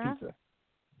loves pizza.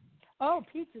 Oh,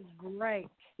 pizza's great.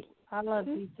 I love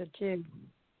pizza too.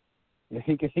 Yeah,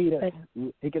 he can eat it.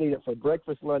 He can eat it for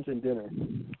breakfast, lunch, and dinner.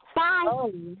 Bye.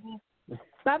 Oh,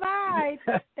 bye-bye.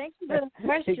 Thank you for the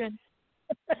question.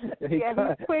 He's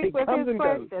quick with his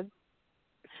questions.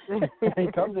 He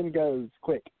comes and goes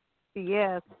quick.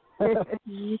 Yes.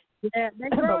 Yeah, they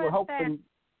grow up fast.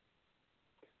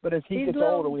 But as he gets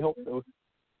older, we hope so.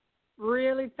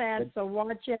 Really fast, so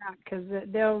watch out because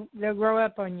they'll grow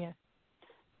up on you.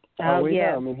 Oh,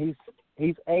 yeah. I mean,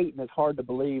 he's 8, and it's hard to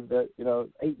believe that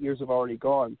 8 years have already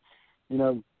gone.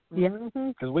 Because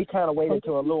we kind of waited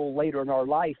till a little later in our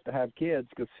life to have kids.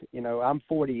 Because I'm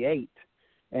 48,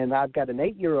 and I've got an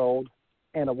 8-year-old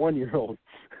and a 1-year-old.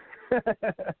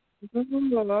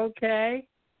 Okay.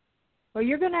 Well,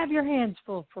 you're going to have your hands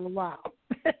full for a while.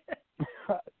 Yep.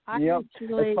 I've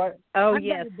got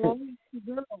a boy and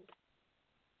 2 girls.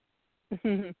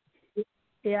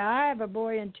 Yeah, I have a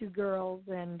boy and 2 girls,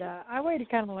 and I waited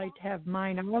kind of late to have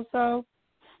mine also.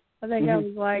 I think I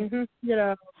was like,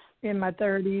 in my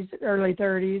 30s, early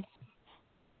 30s.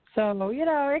 So,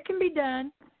 it can be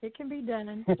done. It can be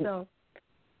done. So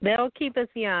they'll keep us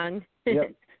young.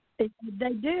 Yep.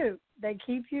 They do. They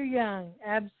keep you young.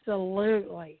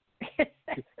 Absolutely.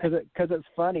 Because it's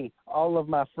funny. All of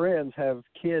my friends have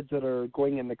kids that are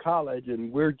going into college,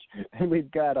 and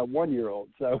we've got a 1-year-old.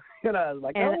 So I was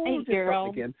like, and an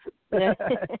 8-year-old again.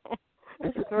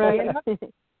 Right.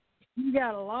 You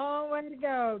got a long way to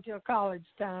go till college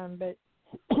time, but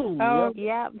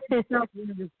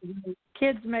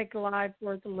kids make life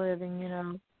worth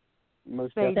living.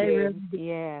 Most they definitely. do.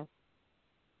 Yeah.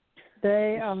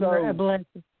 They are a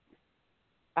blessing.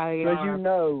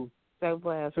 So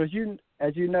blessed. So as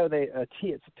you know, it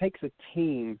takes a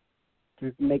team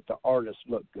to make the artist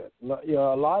look good.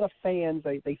 A lot of fans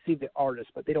they see the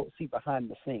artist, but they don't see behind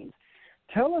the scenes.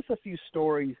 Tell us a few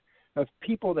stories of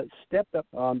people that stepped up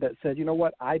that said, you know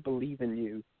what, I believe in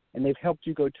you, and they've helped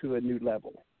you go to a new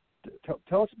level.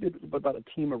 Tell us a bit about a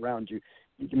team around you.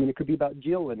 I mean, it could be about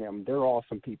Jill and them. They're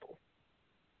awesome people.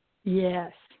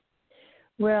 Yes.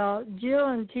 Well, Jill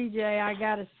and TJ, I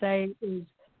got to say,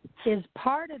 is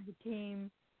part of the team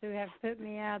who have put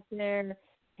me out there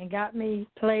and got me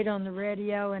played on the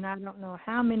radio in I don't know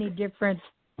how many different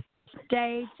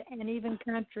states and even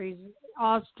countries,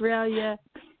 Australia,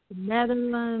 the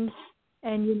Netherlands,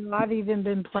 and, I've even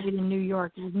been played in New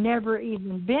York. I've never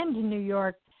even been to New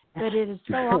York, but it is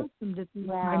so awesome to see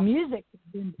my music has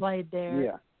been played there.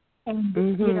 Yeah. And,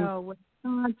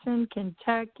 Wisconsin,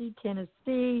 Kentucky,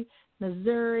 Tennessee,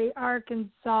 Missouri,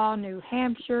 Arkansas, New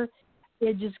Hampshire.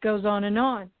 It just goes on and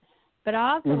on. But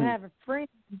I also have a friend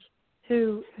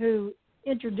who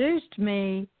introduced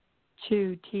me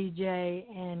to TJ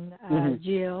and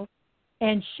Jill,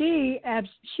 and she has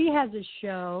a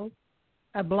show,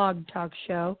 a blog talk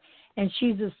show, and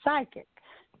she's a psychic.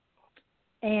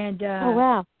 And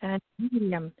and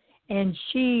medium, and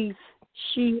she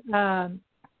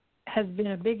has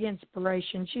been a big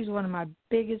inspiration. She's one of my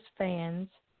biggest fans,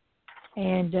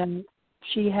 and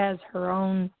she has her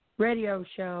own radio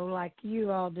show like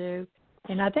you all do,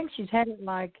 and I think she's had it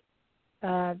like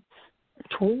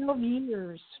 12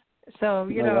 years. So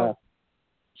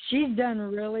she's done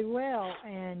really well,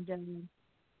 and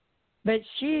but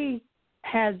she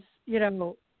has kind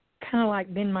of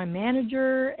like been my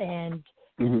manager and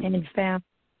found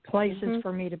places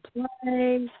for me to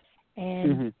play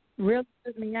and really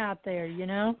put me out there.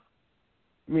 Yeah.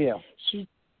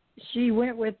 She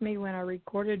went with me when I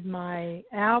recorded my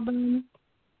album.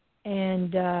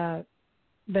 And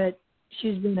but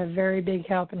she's been a very big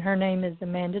help, and her name is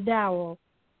Amanda Dowell.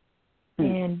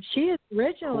 And she is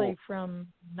originally from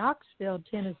Knoxville,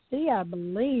 Tennessee, I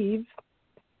believe.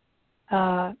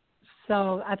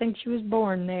 So I think she was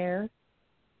born there.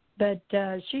 But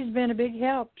she's been a big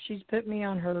help. She's put me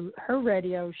on her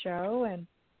radio show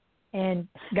and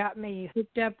got me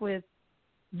hooked up with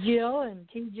Jill and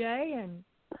TJ and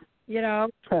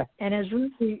and has really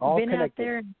been out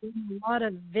there and doing a lot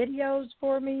of videos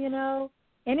for me,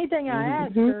 Anything I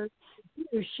ask her,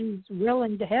 too. She's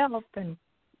willing to help, and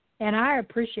I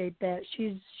appreciate that.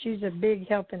 She's a big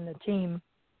help in the team.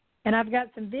 And I've got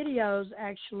some videos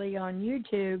actually on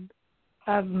YouTube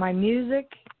of my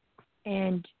music,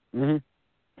 and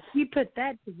she put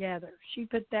that together. She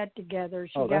got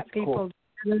people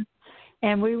together,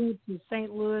 and we went to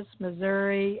St. Louis,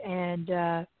 Missouri,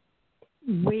 and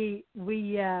we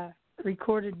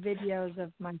recorded videos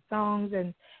of my songs,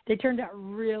 and they turned out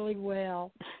really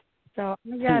well. So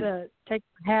I got to take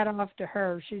my hat off to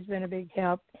her. She's been a big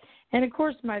help. And, of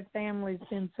course, my family's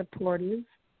been supportive.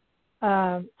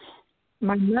 My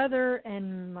mother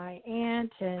and my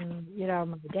aunt and,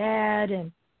 my dad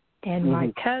and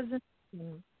my cousins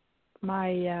and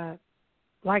my,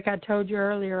 like I told you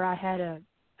earlier, I had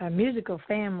a musical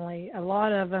family. A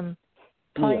lot of them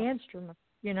play instruments,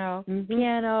 piano,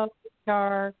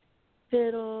 guitar,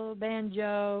 fiddle,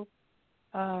 banjo.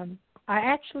 I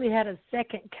actually had a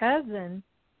second cousin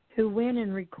who went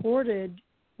and recorded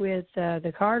with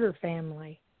the Carter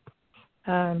family,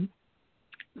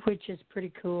 which is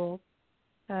pretty cool.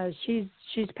 She's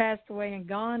passed away and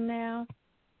gone now,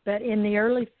 but in the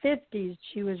early 50s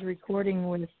she was recording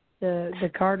with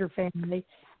the Carter family,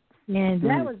 and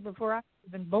that was before I was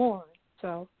even born.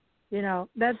 So,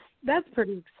 that's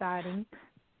pretty exciting.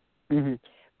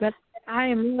 But I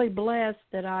am really blessed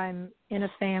that I'm in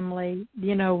a family,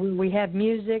 we have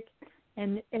music,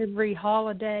 and every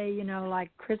holiday, like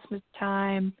Christmas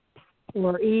time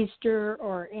or Easter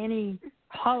or any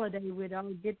holiday, we'd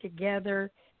all get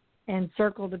together and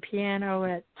circle the piano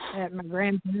at my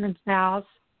grandparents' house,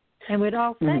 and we'd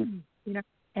all sing,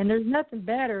 And there's nothing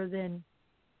better than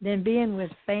being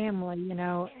with family,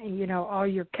 all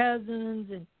your cousins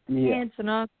and aunts and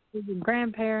uncles and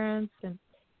grandparents and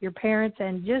your parents,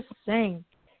 and just sing.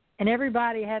 And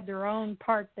everybody had their own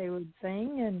part they would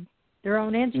sing and their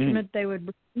own instrument they would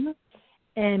bring.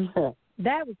 And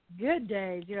that was good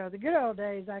days, the good old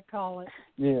days, I call it.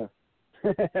 Yeah.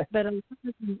 But a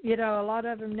lot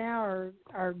of them now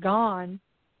are gone,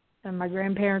 and my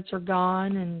grandparents are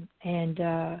gone,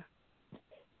 and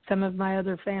some of my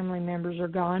other family members are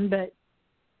gone, but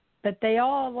they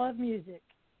all love music.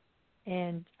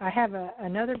 And I have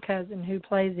another cousin who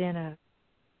plays in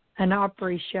an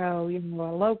Opry show, a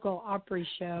local Opry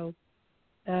show.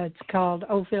 It's called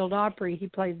Oldfield Opry. He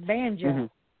plays banjo,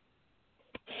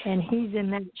 and he's in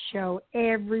that show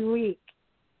every week.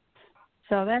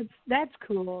 So that's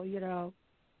cool,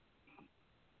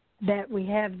 that we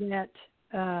have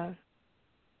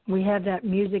that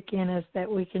music in us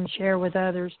that we can share with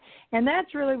others, and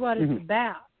that's really what it's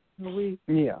about. We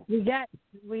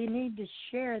need to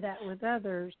share that with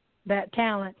others. That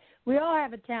talent. We all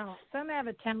have a talent. Some have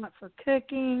a talent for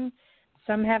cooking.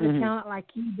 Some have a talent like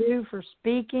you do for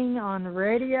speaking on the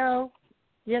radio.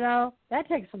 That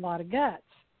takes a lot of guts.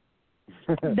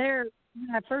 When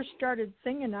I first started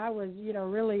singing, I was,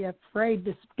 really afraid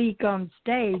to speak on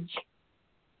stage,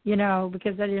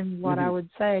 because I didn't know what I would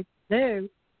say do.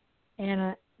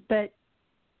 And but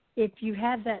if you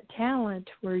have that talent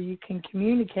where you can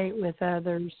communicate with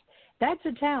others, that's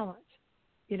a talent,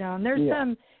 And there's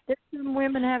some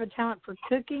women have a talent for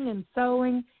cooking and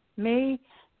sewing. Me,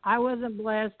 I wasn't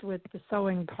blessed with the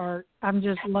sewing part. I'm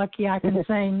just lucky I can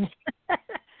sing.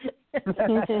 If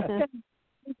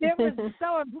it was the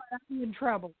sewing part, I'd be in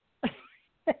trouble. I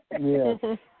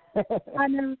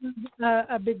never was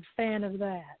a big fan of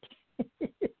that.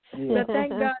 But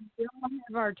thank God we all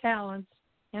have our talents,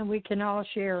 and we can all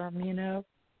share them,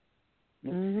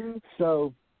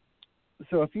 So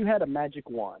if you had a magic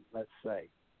wand, let's say,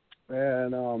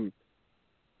 and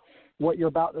what you're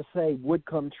about to say would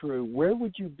come true, where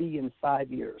would you be in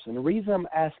 5 years? And the reason I'm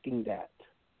asking that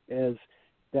is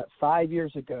that 5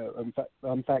 years ago,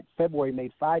 in fact, February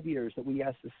made 5 years that we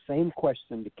asked the same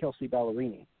question to Kelsey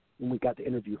Ballerini when we got to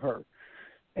interview her.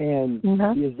 And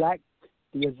the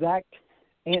exact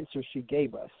answer she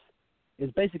gave us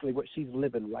is basically what she's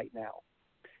living right now.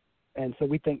 And so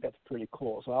we think that's pretty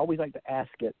cool. So I always like to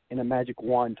ask it in a magic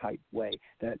wand type way.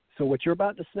 So what you're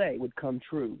about to say would come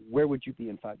true. Where would you be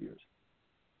in 5 years?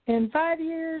 In 5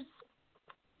 years,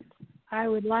 I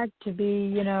would like to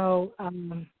be,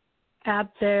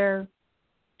 out there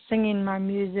singing my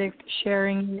music,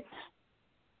 sharing it,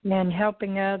 and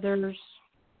helping others.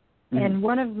 And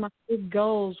one of my big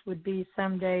goals would be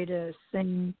someday to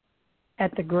sing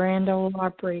at the Grand Ole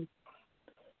Opry,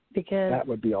 because that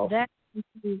would be awesome. That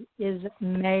is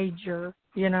major.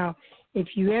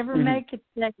 If you ever make it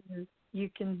there, you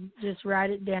can just write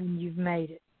it down. You've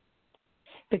made it.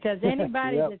 Because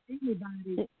anybody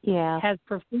has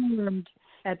performed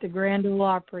at the Grand Ole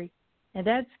Opry, and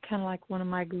that's kind of like one of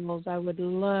my goals. I would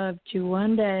love to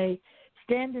one day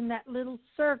stand in that little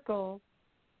circle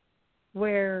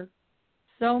where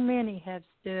so many have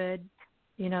stood,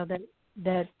 you know,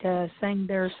 that sang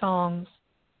their songs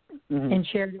and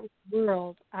shared it with the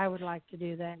world. I would like to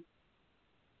do that.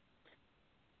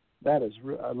 That is,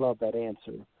 I love that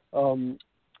answer.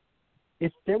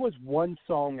 If there was one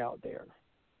song out there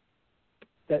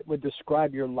that would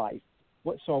describe your life,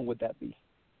 what song would that be?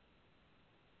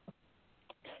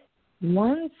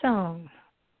 One song.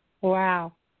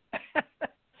 Wow.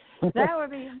 That would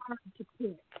be hard to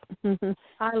pick.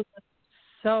 I love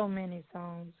so many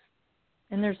songs.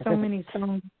 And there's so many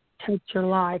songs that touch your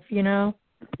life, you know?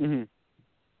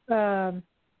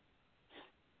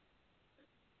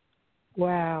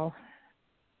 Wow.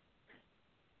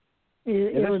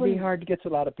 It would be hard to get to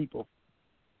a lot of people.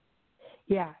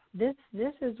 Yeah, this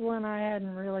is one I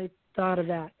hadn't really thought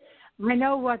about. I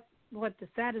know what the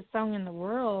saddest song in the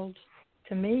world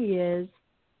to me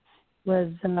was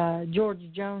George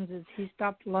Jones's "He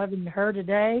Stopped Loving Her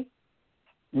Today."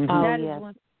 That is one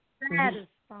of the saddest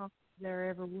songs there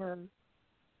ever were.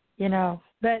 You know,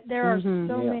 but there are so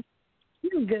many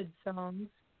good songs,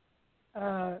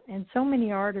 and so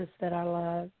many artists that I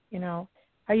love. You know,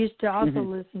 I used to also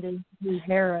listen to Lee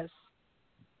Harris.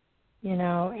 You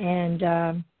know,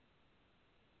 and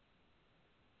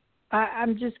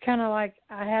I'm just kind of like,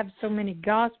 I have so many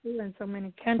gospel and so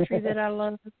many country that I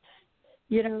love.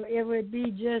 You know, it would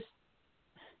be just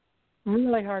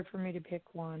really hard for me to pick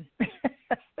one.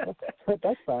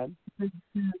 That's fine.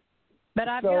 But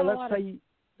I've got a lot of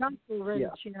gospel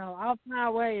roots, you know. "I'll Fly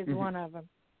Away" is one of them.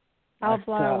 "I'll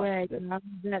Fly Away." You know,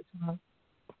 that song.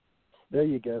 There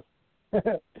you go.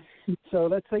 So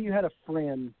let's say you had a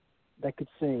friend that could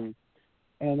sing,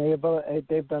 and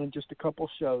they've done just a couple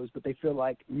shows, but they feel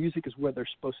like music is where they're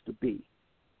supposed to be.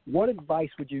 What advice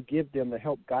would you give them to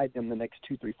help guide them the next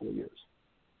 2, 3, 4 years?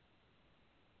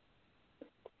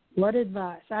 What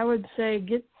advice? I would say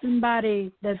get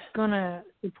somebody that's going to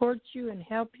support you and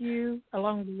help you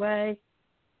along the way.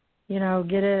 You know,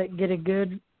 get a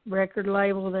good record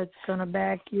label that's going to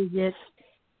back you. Get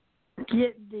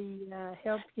the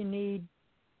help you need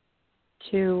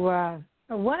to.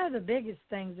 One of the biggest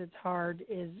things that's hard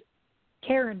is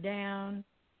tearing down,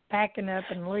 packing up,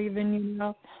 and leaving. You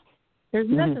know, there's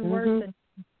nothing worse than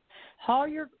haul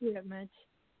your equipment,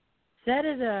 set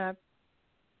it up,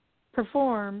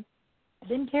 perform,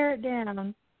 then tear it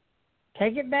down,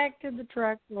 take it back to the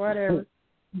truck or whatever,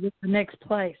 get to the next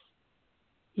place.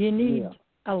 You need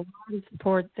a lot of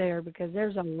support there because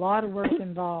there's a lot of work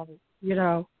involved, you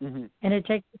know, and it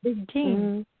takes a big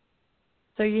team.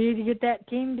 So you need to get that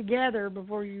team together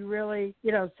before you really,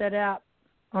 you know, set out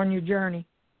on your journey.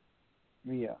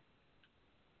 Yeah.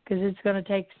 Because it's going to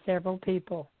take several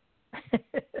people.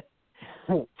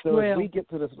 So as we get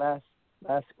to this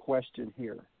last question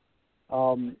here,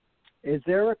 is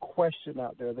there a question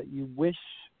out there that you wish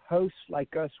hosts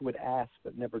like us would ask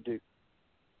but never do?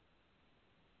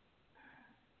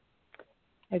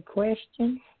 A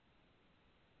question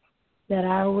that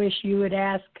I wish you would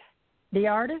ask the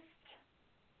artist?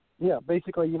 Yeah,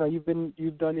 basically, you know,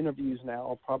 you've done interviews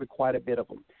now, probably quite a bit of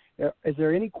them. Is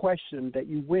there any question that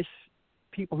you wish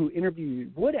people who interview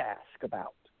you would ask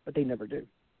about, but they never do?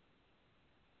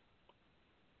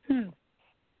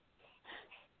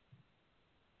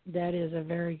 That is a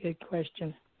very good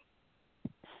question.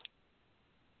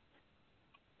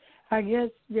 I guess,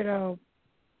 you know,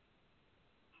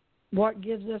 what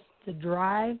gives us the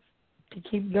drive to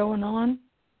keep going on?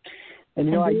 And,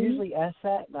 you know, I usually ask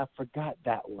that, and I forgot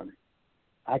that one.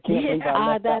 I can't believe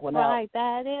I left that one out. That's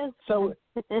right, that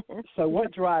is. So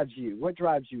what drives you? What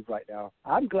drives you right now?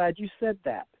 I'm glad you said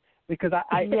that because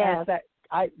I asked that.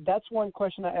 That's one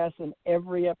question I ask in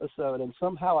every episode, and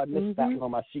somehow I missed that one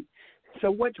on my sheet.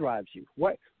 So what drives you?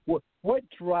 What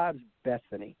drives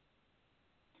Bethany?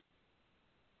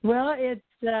 Well, it's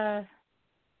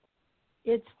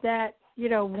that, you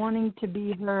know, wanting to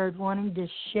be heard, wanting to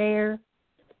share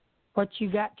what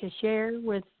you got to share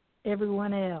with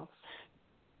everyone else.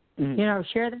 You know,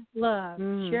 share that love,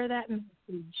 share that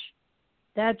message.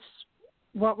 That's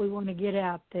what we want to get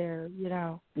out there, you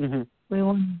know. We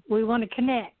want to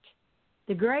connect.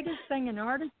 The greatest thing an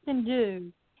artist can do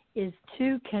is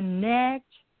to connect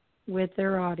with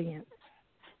their audience.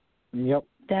 Yep.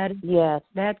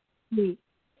 That's key.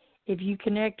 If you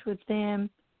connect with them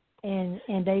and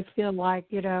they feel like,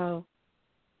 you know,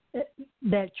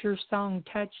 that your song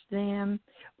touched them,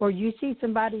 or you see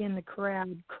somebody in the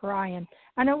crowd crying.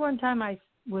 I know one time I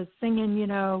was singing, you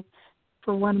know,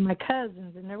 for one of my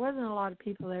cousins, and there wasn't a lot of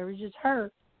people there. It was just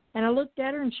her. And I looked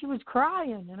at her, and she was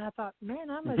crying. And I thought, man,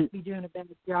 I must be doing a better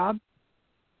job.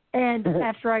 And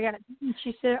after I got done,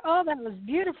 she said, "Oh, that was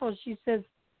beautiful." She says,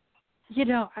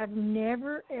 "I've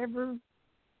never ever,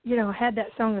 had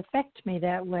that song affect me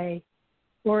that way,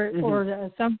 or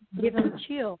something giving a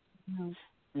chill."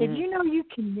 If you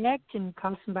connect and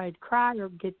cause somebody to cry or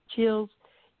get chills,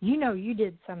 you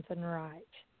did something right.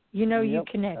 You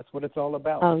connect. That's what it's all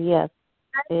about. Oh, yes.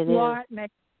 That's what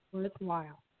makes it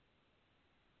worthwhile.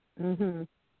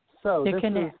 So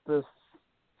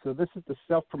this is the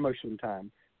self-promotion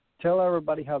time. Tell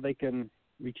everybody how they can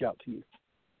reach out to you.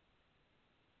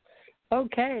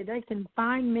 Okay, they can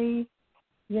find me.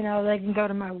 They can go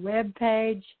to my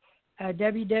webpage,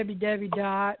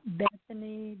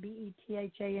 www.Bethany,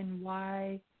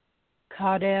 Bethany,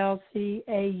 Caudill,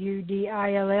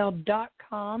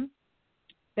 CAUDILL.com,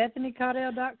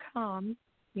 BethanyCaudill.com.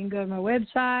 You can go to my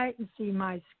website and see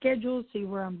my schedule, see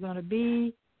where I'm going to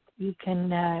be. You can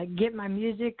get my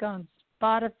music on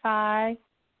Spotify,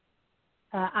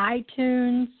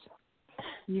 iTunes.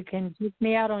 You can check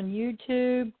me out on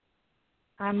YouTube.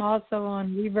 I'm also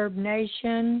on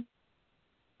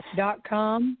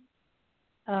ReverbNation.com.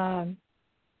 I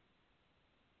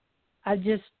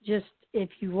just if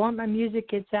you want my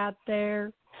music, it's out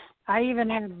there. I even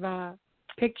have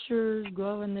pictures,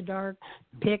 glow-in-the-dark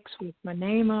pics with my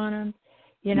name on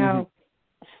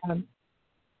them,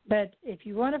 but if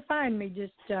you want to find me,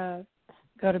 just go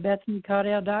to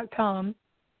BethanyCaudill.com.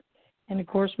 And, of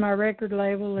course, my record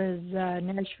label is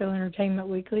Nashville Entertainment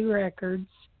Weekly Records,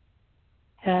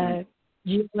 Jill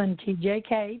and T.J.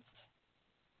 Cates.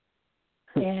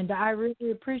 And I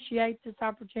really appreciate this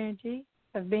opportunity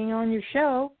of being on your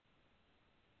show.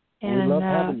 And we love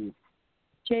having you.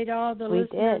 Appreciate all the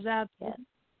listeners out there.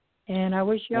 And I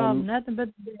wish you all nothing but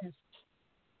the best.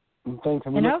 And thanks,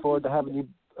 and we look forward to having you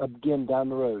again down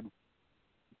the road.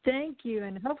 Thank you,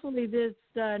 and hopefully this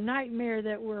nightmare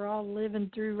that we're all living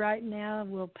through right now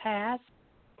will pass.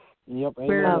 Yep,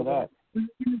 amen to that.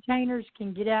 Entertainers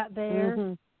can get out there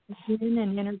and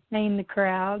entertain the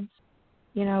crowds.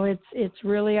 It's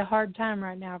really a hard time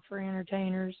right now for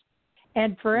entertainers,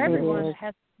 and for everyone that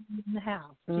has to be in the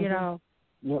house.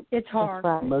 Yep. It's hard.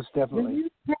 Right. Most definitely.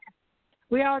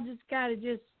 We all just got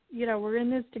to we're in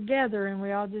this together, and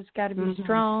we all just got to be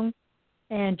strong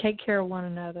and take care of one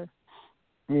another.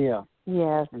 Yeah.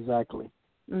 Yes. Exactly.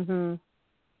 Well,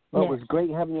 it was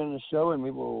great having you on the show, and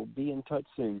we will be in touch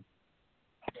soon.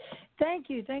 Thank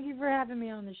you. Thank you for having me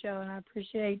on the show, and I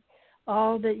appreciate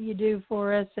all that you do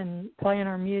for us and playing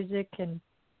our music, and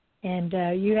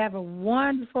you have a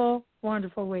wonderful,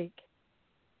 wonderful week.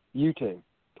 You too.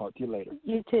 Talk to you later.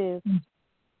 You too.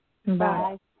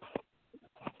 Bye.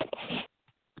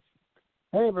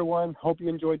 Hey, everyone. Hope you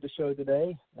enjoyed the show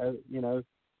today. As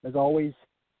always,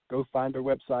 go find her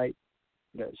website.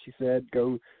 She said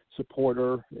go support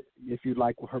her if you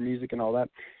like her music and all that.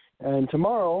 And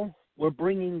tomorrow, we're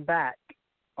bringing back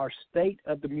our State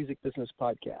of the Music Business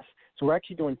podcast. So we're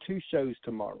actually doing 2 shows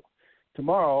tomorrow.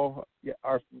 Tomorrow,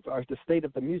 the State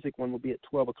of the Music one will be at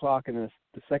 12 o'clock, and the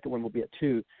second one will be at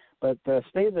 2. But the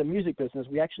State of the Music Business,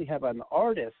 we actually have an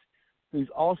artist who's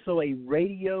also a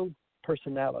radio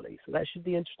personality. So that should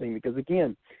be interesting because,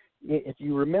 again, if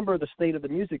you remember the State of the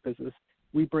Music Business,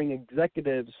 we bring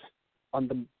executives on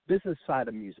the business side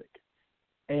of music.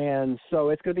 And so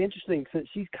it's going to be interesting since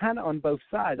she's kind of on both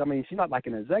sides. I mean, she's not like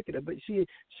an executive, but she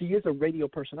is a radio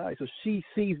personality. So she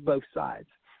sees both sides,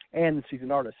 and she's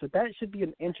an artist. So that should be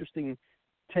an interesting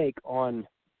take on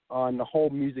the whole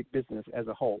music business as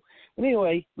a whole. And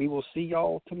anyway, we will see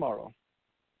y'all tomorrow.